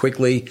list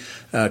quickly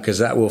because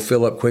that will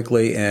fill up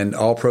quickly, and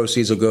all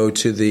proceeds will go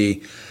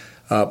to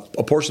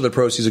a portion of the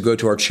proceeds will go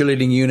to our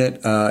cheerleading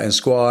unit and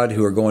squad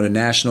who are going to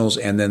nationals,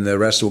 and then the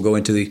rest will go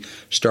into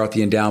start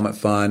the endowment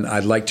fund.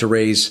 I'd like to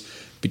raise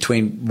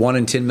between $1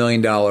 and $10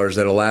 million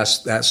that'll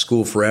last that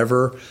school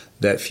forever,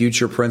 that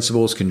future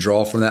principals can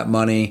draw from that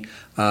money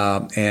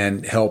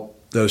and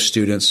help those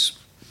students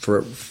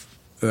for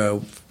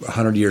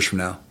 100 years from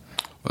now.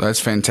 Well,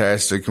 that's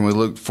fantastic, and we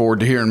look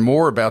forward to hearing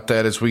more about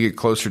that as we get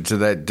closer to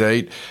that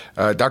date.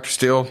 Dr.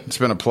 Steele, it's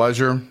been a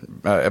pleasure.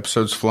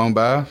 Episode's flown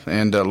by,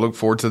 and look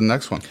forward to the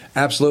next one.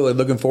 Absolutely.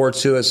 Looking forward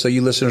to it. So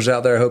you listeners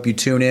out there, I hope you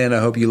tune in. I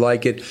hope you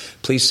like it.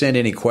 Please send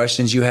any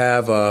questions you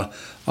have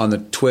on the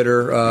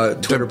Twitter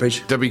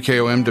page.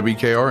 WKOM,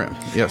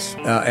 WKRM, yes.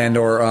 And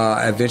or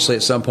eventually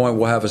at some point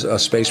we'll have a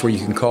space where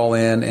you can call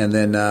in, and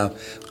then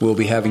we'll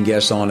be having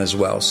guests on as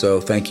well.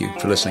 So thank you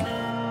for listening.